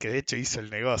 el que de hecho hizo el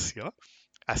negocio,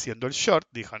 haciendo el short,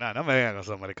 dijo, no, no me vengan con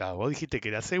esos mercados. Vos dijiste que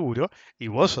era seguro y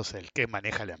vos sos el que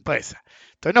maneja la empresa.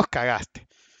 Entonces nos cagaste.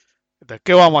 Entonces,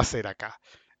 ¿qué vamos a hacer acá?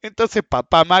 Entonces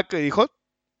papá Macri dijo,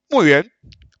 muy bien,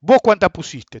 ¿vos cuánta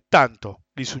pusiste? Tanto,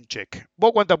 le hizo un cheque.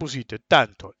 ¿Vos cuánta pusiste?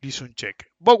 Tanto, le hizo un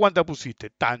cheque. ¿Vos cuánta pusiste?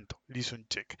 Tanto, le hizo un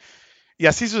cheque. Y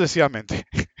así sucesivamente.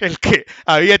 El que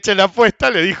había hecho la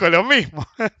apuesta le dijo lo mismo.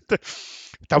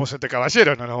 Estamos entre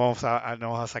caballeros, no nos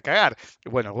vamos a cagar. Y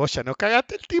bueno, vos ya nos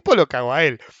cagaste, el tipo lo cagó a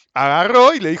él.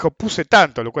 Agarró y le dijo, puse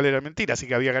tanto, lo cual era mentira, así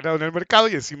que había ganado en el mercado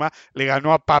y encima le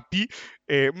ganó a papi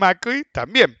Macri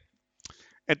también.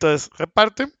 Entonces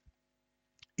reparten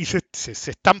y se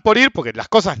están por ir porque las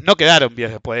cosas no quedaron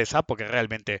bien después de esa, porque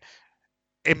realmente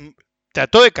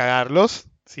trató de cagarlos,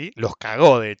 ¿sí? Los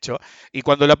cagó de hecho, y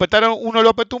cuando lo apretaron, uno lo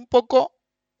apretó un poco,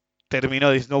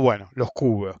 terminó diciendo, bueno, los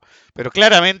cubro. Pero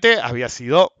claramente había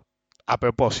sido a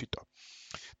propósito.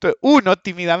 Entonces, uno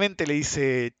tímidamente le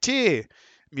dice, che,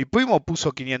 mi primo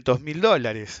puso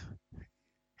 $500.000.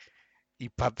 Y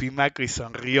papi Macri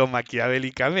sonrió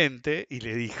maquiavélicamente y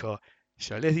le dijo,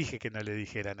 yo les dije que no le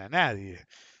dijeran a nadie.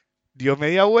 Dio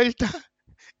media vuelta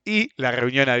y la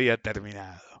reunión había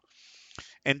terminado.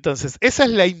 Entonces, esa es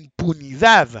la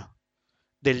impunidad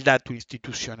del dato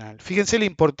institucional. Fíjense la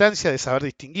importancia de saber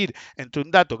distinguir entre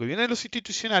un dato que viene de los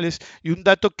institucionales y un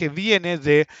dato que viene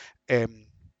de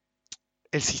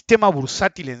el sistema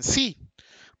bursátil en sí.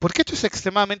 Porque esto es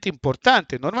extremadamente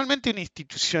importante. Normalmente un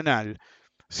institucional,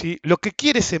 ¿sí? Lo que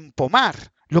quiere es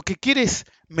empomar lo que quiere es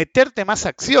meterte más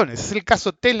acciones. Es el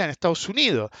caso Tesla en Estados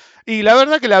Unidos. Y la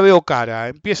verdad que la veo cara.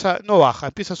 No baja,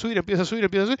 empieza a subir, empieza a subir,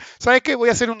 empieza a subir. ¿Sabes qué? Voy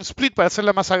a hacer un split para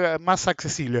hacerla más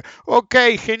accesible. Ok,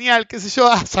 genial, qué sé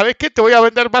yo. ¿Sabes qué? Te voy a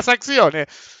vender más acciones.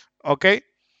 Ok.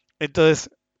 Entonces,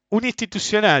 un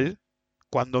institucional,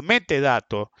 cuando mete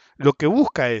datos, lo que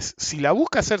busca es, si la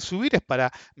busca hacer subir es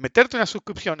para meterte una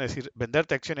suscripción, es decir,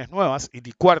 venderte acciones nuevas y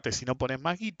licuarte si no pones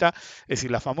más guita, es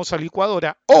decir, la famosa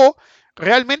licuadora, o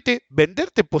realmente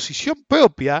venderte posición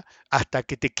propia hasta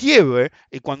que te quiebre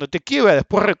y cuando te quiebra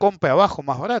después recompre abajo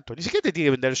más barato. Ni siquiera te tiene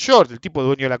que vender short, el tipo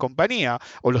dueño de la compañía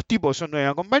o los tipos que son dueños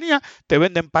de la compañía, te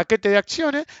venden paquetes de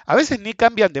acciones, a veces ni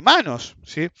cambian de manos,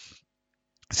 ¿sí?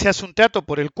 Se hace un trato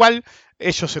por el cual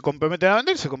ellos se comprometen a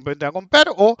vender, se comprometen a comprar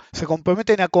o se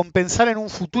comprometen a compensar en un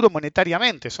futuro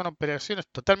monetariamente. Son operaciones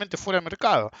totalmente fuera de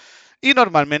mercado. Y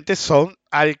normalmente son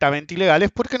altamente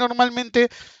ilegales porque normalmente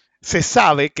se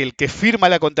sabe que el que firma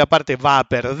la contraparte va a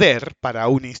perder para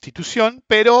una institución,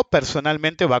 pero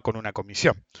personalmente va con una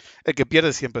comisión. El que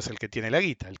pierde siempre es el que tiene la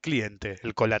guita, el cliente,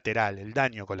 el colateral, el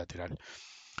daño colateral.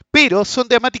 Pero son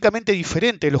dramáticamente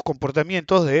diferentes los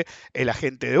comportamientos del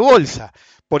agente de bolsa.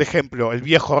 Por ejemplo, el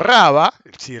viejo Raba,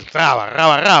 si el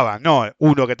Raba, no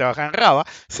uno que trabaja en Raba,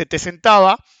 se te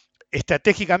sentaba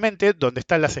estratégicamente donde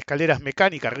están las escaleras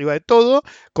mecánicas arriba de todo,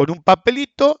 con un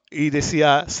papelito y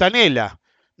decía Zanela.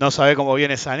 No sabe cómo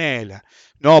viene Zanela.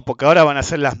 No, porque ahora van a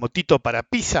hacer las motitos para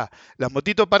pizza. Las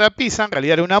motitos para pizza en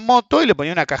realidad era una moto y le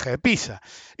ponía una caja de pizza.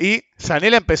 Y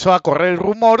Zanella empezó a correr el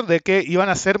rumor de que iban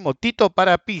a hacer motito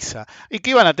para pizza y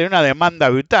que iban a tener una demanda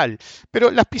brutal.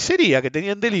 Pero las pizzerías que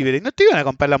tenían delivery no te iban a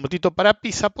comprar la motito para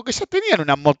pizza porque ya tenían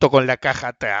una moto con la caja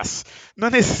atrás. No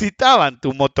necesitaban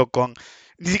tu moto con...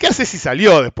 Ni siquiera sé si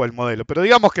salió después el modelo, pero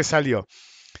digamos que salió.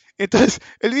 Entonces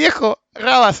el viejo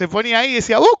Raba se ponía ahí y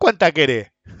decía, ¿vos cuánta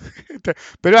querés?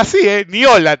 Pero así, ni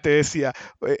hola te decía.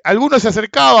 Algunos se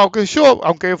acercaban,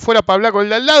 aunque fuera para hablar con el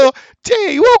de al lado,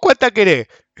 che, ¿y vos cuánta querés?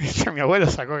 Y ya mi abuelo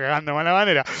sacó cagando de mala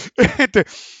manera.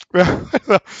 Me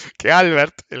acuerdo que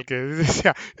Albert, el que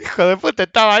decía, hijo de puta,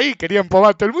 estaba ahí, quería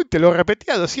empomar todo el mundo, te lo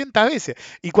repetía 200 veces.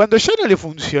 Y cuando ya no le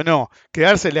funcionó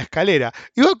quedarse en la escalera,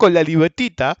 iba con la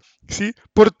libretita, ¿sí?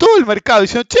 Por todo el mercado,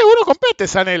 diciendo, che, vos no compraste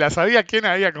Zanela, sabía quién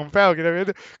había comprado.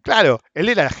 Claro, él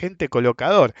era agente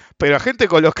colocador, pero agente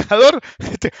colocador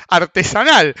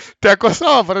artesanal, te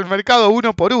acosaba por el mercado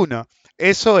uno por uno.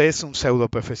 Eso es un pseudo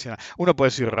profesional. Uno puede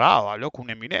decir, Raba, loco,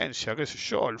 una eminencia, qué sé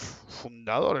yo, el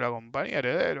fundador de la compañía,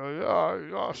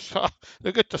 heredero.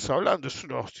 ¿De qué estás hablando? Es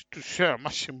una institución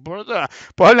más importante.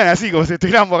 Pues hablan así como si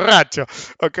estuvieran borrachos,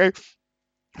 ¿ok?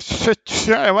 Es la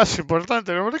institución más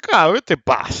importante del mercado, ¿qué te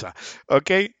pasa? ¿Ok?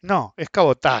 No, es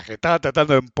cabotaje. Estaba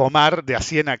tratando de empomar de a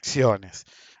 100 acciones,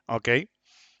 ¿ok?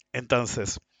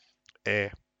 Entonces,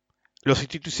 eh, los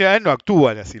institucionales no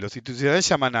actúan así. Los institucionales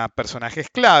llaman a personajes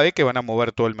clave que van a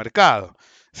mover todo el mercado.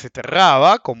 Se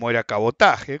cerraba, como era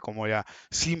cabotaje, como era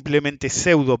simplemente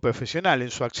pseudo profesional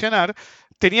en su accionar,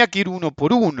 tenía que ir uno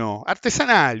por uno,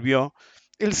 artesanal, ¿vio?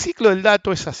 El ciclo del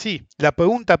dato es así. La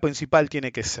pregunta principal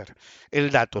tiene que ser,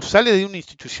 ¿el dato sale de un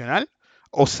institucional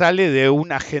o sale de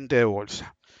un agente de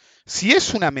bolsa? Si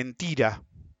es una mentira,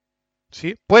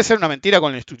 ¿sí? Puede ser una mentira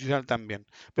con el institucional también,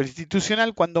 pero el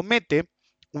institucional cuando mete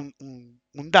un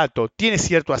dato tiene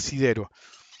cierto asidero.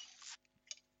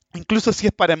 Incluso si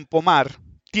es para empomar,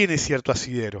 tiene cierto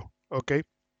asidero. ¿Ok?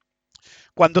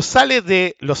 Cuando sale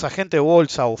de los agentes de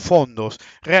bolsa o fondos,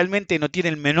 realmente no tiene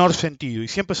el menor sentido y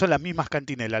siempre son las mismas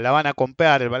cantinelas. La van a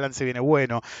comprar, el balance viene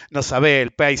bueno, no sabe,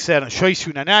 el price earn. Yo hice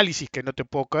un análisis que no te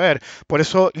puedo creer. Por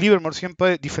eso Livermore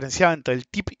siempre diferenciaba entre el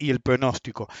tip y el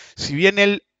pronóstico. Si bien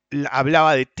él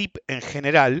hablaba de tip en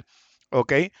general,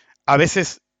 ¿ok? A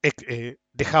veces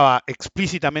dejaba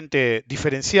explícitamente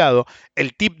diferenciado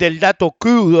el tip del dato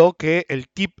crudo que el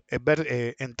tip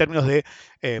en términos de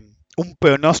un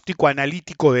pronóstico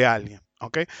analítico de alguien.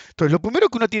 ¿Okay? Entonces, lo primero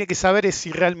que uno tiene que saber es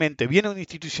si realmente viene de un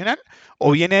institucional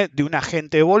o viene de un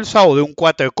agente de bolsa o de un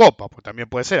cuatro de copa, pues también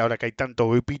puede ser, ahora que hay tanto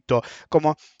grupito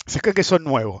como se cree que son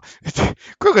nuevos.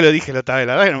 Creo que lo dije la otra vez,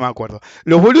 la verdad que no me acuerdo.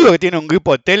 Los boludos que tienen un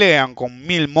grupo de Telegram con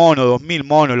 1000 monos, 2000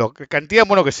 monos, la cantidad de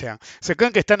monos que sean, se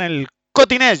creen que están en el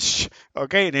cutting edge,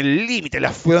 ¿okay? En el límite,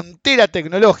 la frontera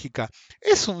tecnológica.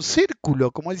 Es un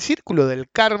círculo, como el círculo del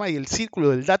karma y el círculo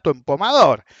del dato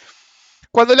empomador.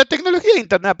 Cuando la tecnología de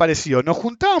Internet apareció, nos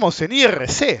juntábamos en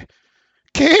IRC,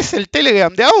 que es el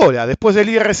Telegram de ahora. Después del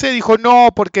IRC dijo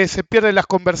no, porque se pierden las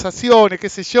conversaciones, qué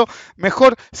sé yo.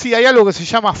 Mejor, sí, hay algo que se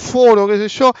llama foro, qué sé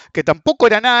yo, que tampoco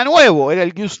era nada nuevo. Era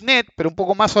el Usenet, pero un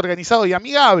poco más organizado y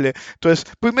amigable. Entonces,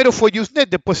 primero fue Usenet,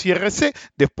 después IRC,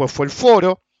 después fue el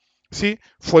foro. ¿sí?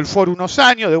 Fue el foro unos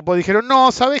años, después dijeron,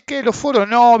 no, ¿sabes qué? Los foros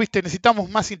no, ¿viste? Necesitamos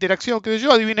más interacción, que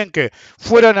yo, adivinen qué,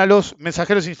 fueron a los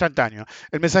mensajeros instantáneos.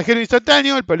 El mensajero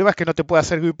instantáneo, el problema es que no te puede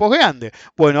hacer grupos grandes.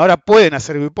 Bueno, ahora pueden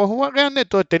hacer grupos grandes,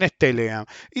 entonces tenés Telegram.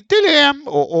 Y Telegram,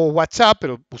 o WhatsApp,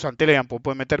 pero usan Telegram porque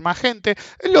pueden meter más gente,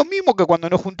 es lo mismo que cuando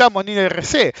nos juntamos en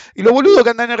IRC. Y los boludos que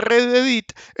andan en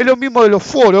Reddit es lo mismo de los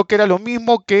foros, que era lo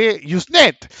mismo que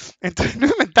Usenet. Entonces no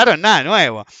inventaron nada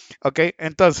nuevo. ¿Ok?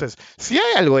 Entonces, si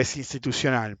hay algo es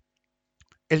institucional,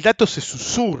 el dato se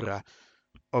susurra,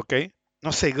 ¿ok?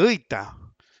 No se grita.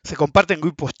 Se comparte en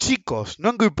grupos chicos, no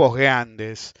en grupos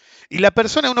grandes. Y la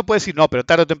persona, uno puede decir, no, pero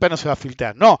tarde o temprano se va a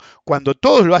filtrar. No, cuando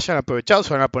todos lo hayan aprovechado,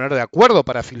 se van a poner de acuerdo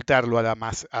para filtrarlo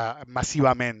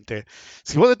masivamente.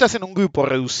 Si vos estás en un grupo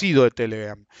reducido de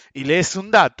Telegram y lees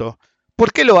un dato,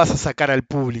 ¿por qué lo vas a sacar al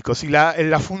público? Si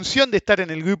la función de estar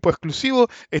en el grupo exclusivo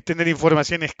es tener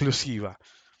información exclusiva.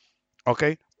 ¿Ok?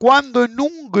 Cuando en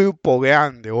un grupo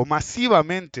grande o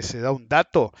masivamente se da un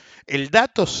dato, el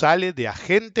dato sale de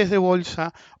agentes de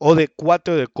bolsa o de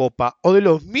cuatro de copa o de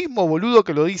los mismos boludos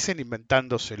que lo dicen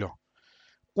inventándoselo.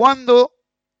 Cuando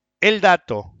el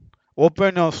dato o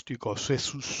pronóstico se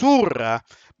susurra,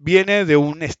 viene de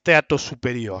un estrato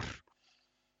superior.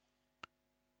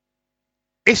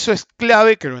 Eso es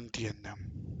clave que lo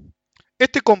entiendan.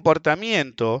 Este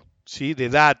comportamiento, ¿sí?, de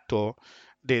dato,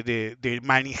 de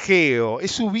manijeo,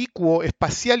 es ubicuo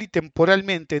espacial y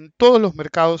temporalmente en todos los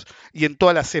mercados y en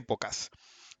todas las épocas.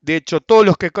 De hecho, todos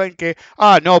los que creen que,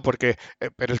 no, porque,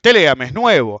 pero el Telegram es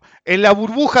nuevo. En la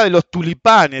burbuja de los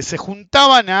tulipanes se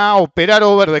juntaban a operar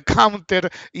over the counter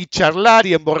y charlar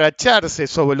y emborracharse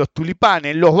sobre los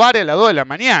tulipanes en los bares a las 2 de la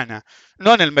mañana,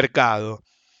 no en el mercado.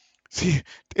 Sí,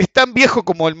 es tan viejo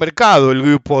como el mercado el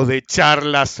grupo de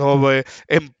charlas sobre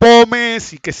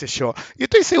empomes y qué sé yo. Y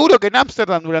estoy seguro que en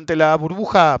Ámsterdam durante la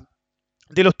burbuja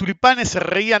de los tulipanes se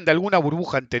reían de alguna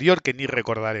burbuja anterior que ni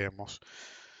recordaremos.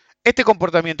 Este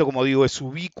comportamiento, como digo, es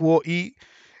ubicuo y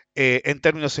en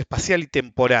términos espacial y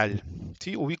temporal.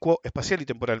 ¿Sí? Ubicuo espacial y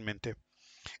temporalmente.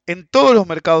 En todos los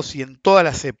mercados y en todas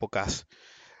las épocas.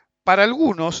 Para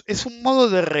algunos es un modo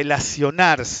de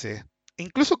relacionarse,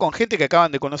 incluso con gente que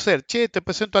acaban de conocer. Che, te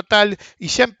presento a tal, y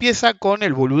ya empieza con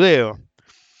el boludeo.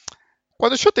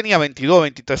 Cuando yo tenía 22,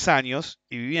 23 años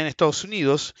y vivía en Estados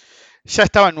Unidos, ya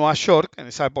estaba en Nueva York. En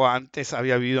esa época antes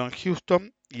había vivido en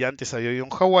Houston y antes había vivido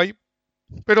en Hawái,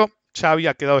 pero ya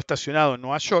había quedado estacionado en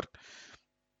Nueva York,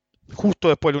 justo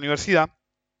después de la universidad.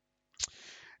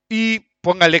 Y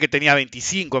póngale que tenía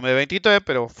 25 en vez de 23,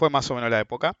 pero fue más o menos la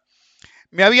época.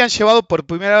 Me habían llevado por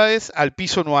primera vez al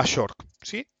piso Nueva York,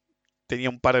 ¿sí? Tenía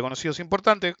un par de conocidos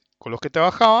importantes con los que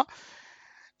trabajaba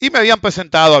y me habían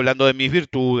presentado hablando de mis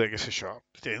virtudes, qué sé yo.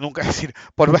 Nunca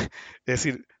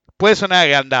decir, puede sonar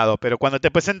agrandado, pero cuando te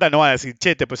presentan no van a decir,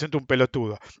 che, te presento un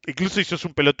pelotudo. Incluso si sos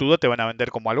un pelotudo te van a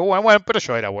vender como algo bueno, pero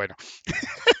yo era bueno.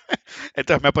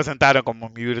 Entonces me presentaron como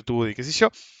mi virtud y qué sé yo.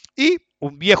 Y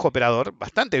un viejo operador,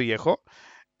 bastante viejo,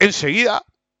 enseguida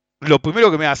lo primero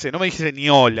que me hace, no me dice ni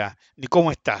hola, ni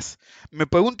cómo estás. Me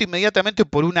pregunta inmediatamente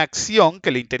por una acción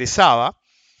que le interesaba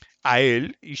a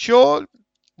él y yo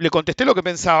le contesté lo que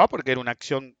pensaba porque era una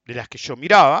acción de las que yo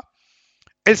miraba.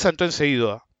 Él saltó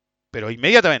enseguida, pero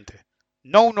inmediatamente.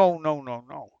 No, no, no, no,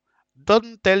 no.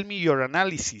 Don't tell me your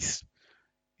analysis.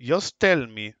 Just tell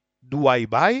me, do I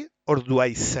buy or do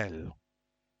I sell?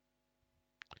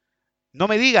 No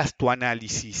me digas tu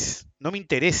análisis, no me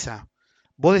interesa.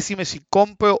 Vos decime si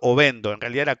compro o vendo. En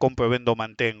realidad era compro, vendo,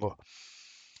 mantengo.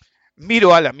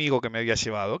 Miro al amigo que me había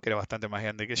llevado, que era bastante más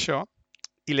grande que yo,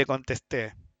 y le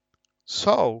contesté,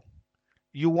 So,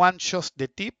 you want just the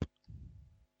tip?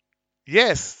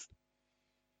 Yes,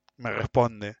 me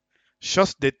responde,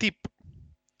 just the tip.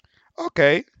 Ok,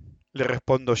 le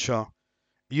respondo yo.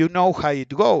 You know how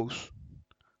it goes.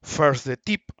 First the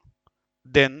tip,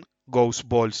 then goes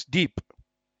balls deep.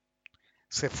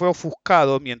 Se fue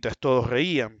ofuscado mientras todos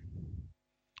reían.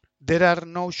 There are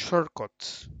no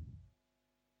shortcuts.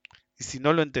 Y si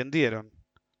no lo entendieron,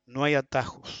 no hay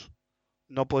atajos.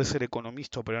 No puedes ser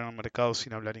economista o operar en un mercado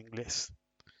sin hablar inglés.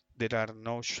 There are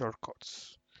no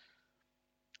shortcuts.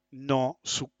 No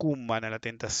sucumban a la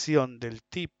tentación del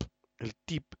tip. El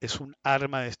tip es un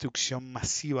arma de destrucción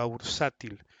masiva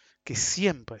bursátil que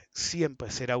siempre, siempre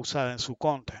será usada en su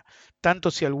contra,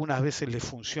 tanto si algunas veces le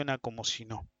funciona como si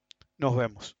no. Nos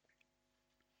vemos.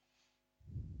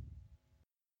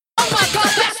 Oh my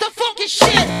God, that's the funky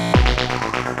shit.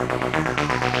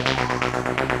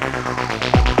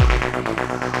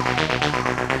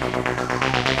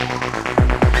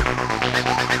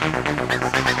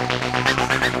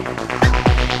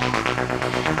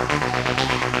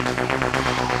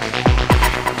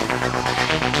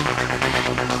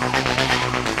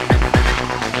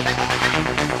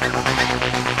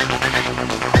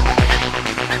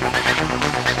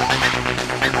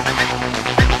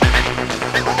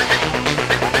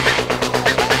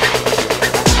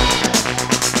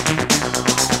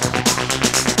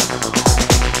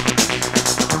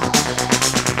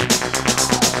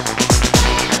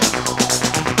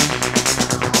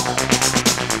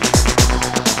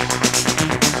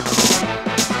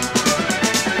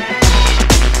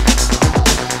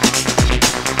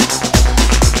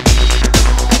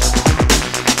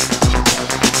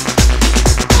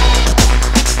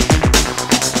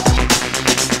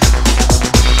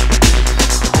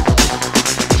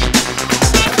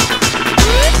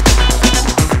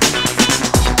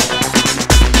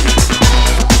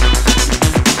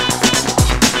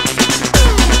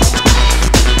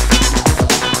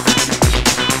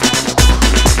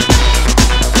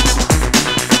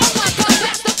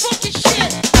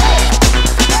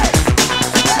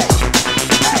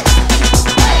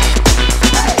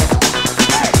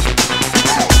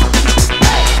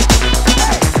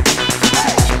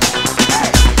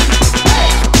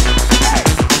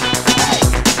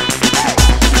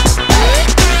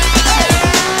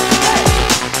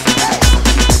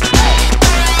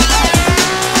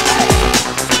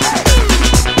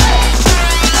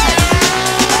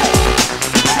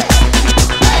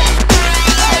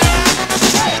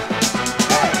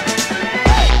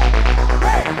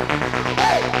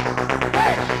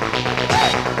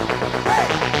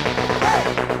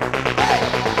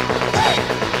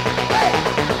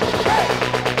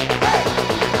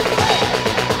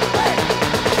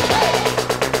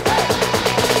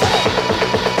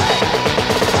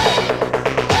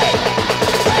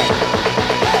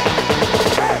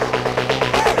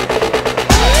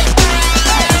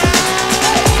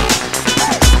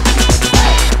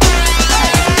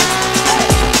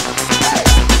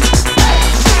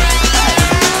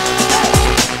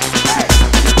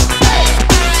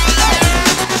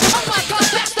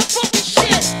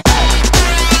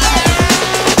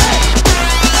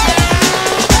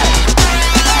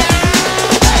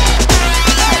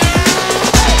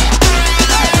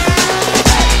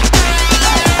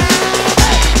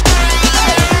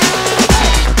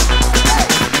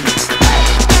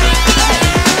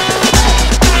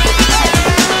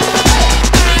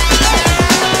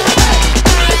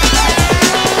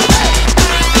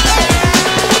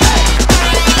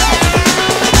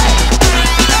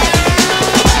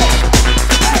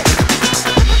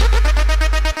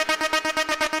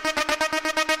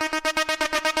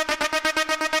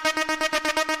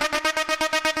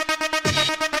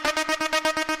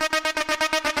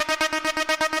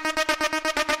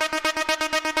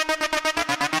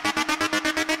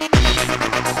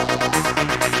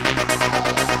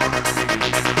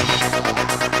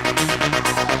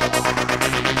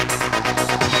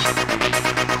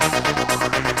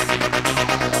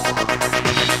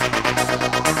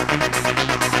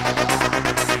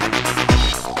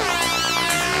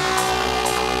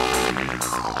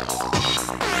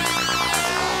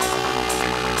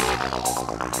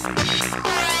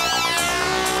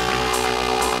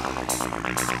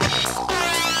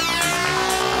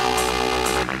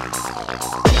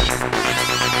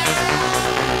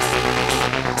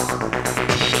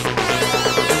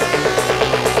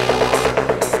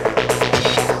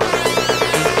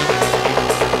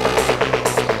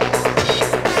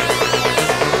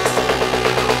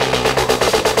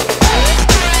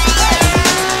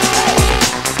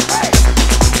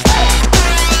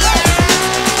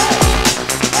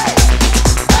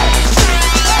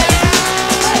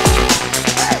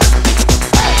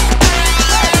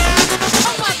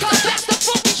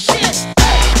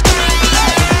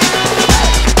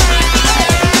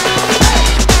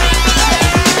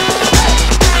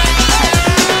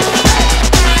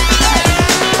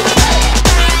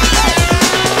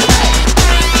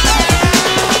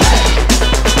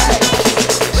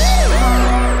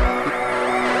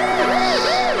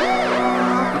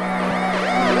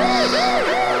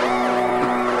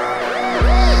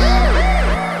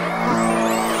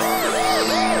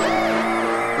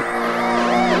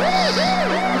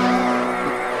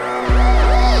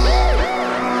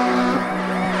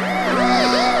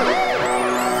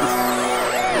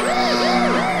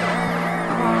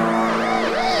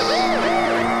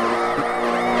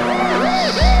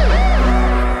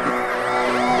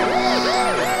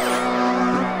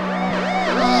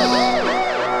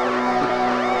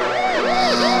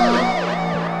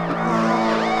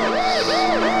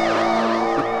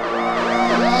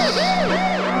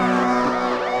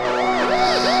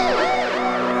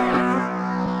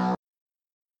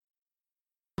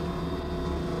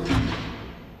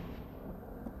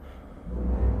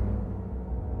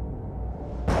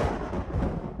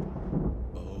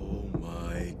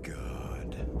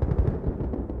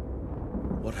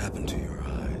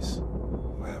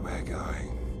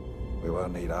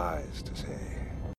 need eyes to say.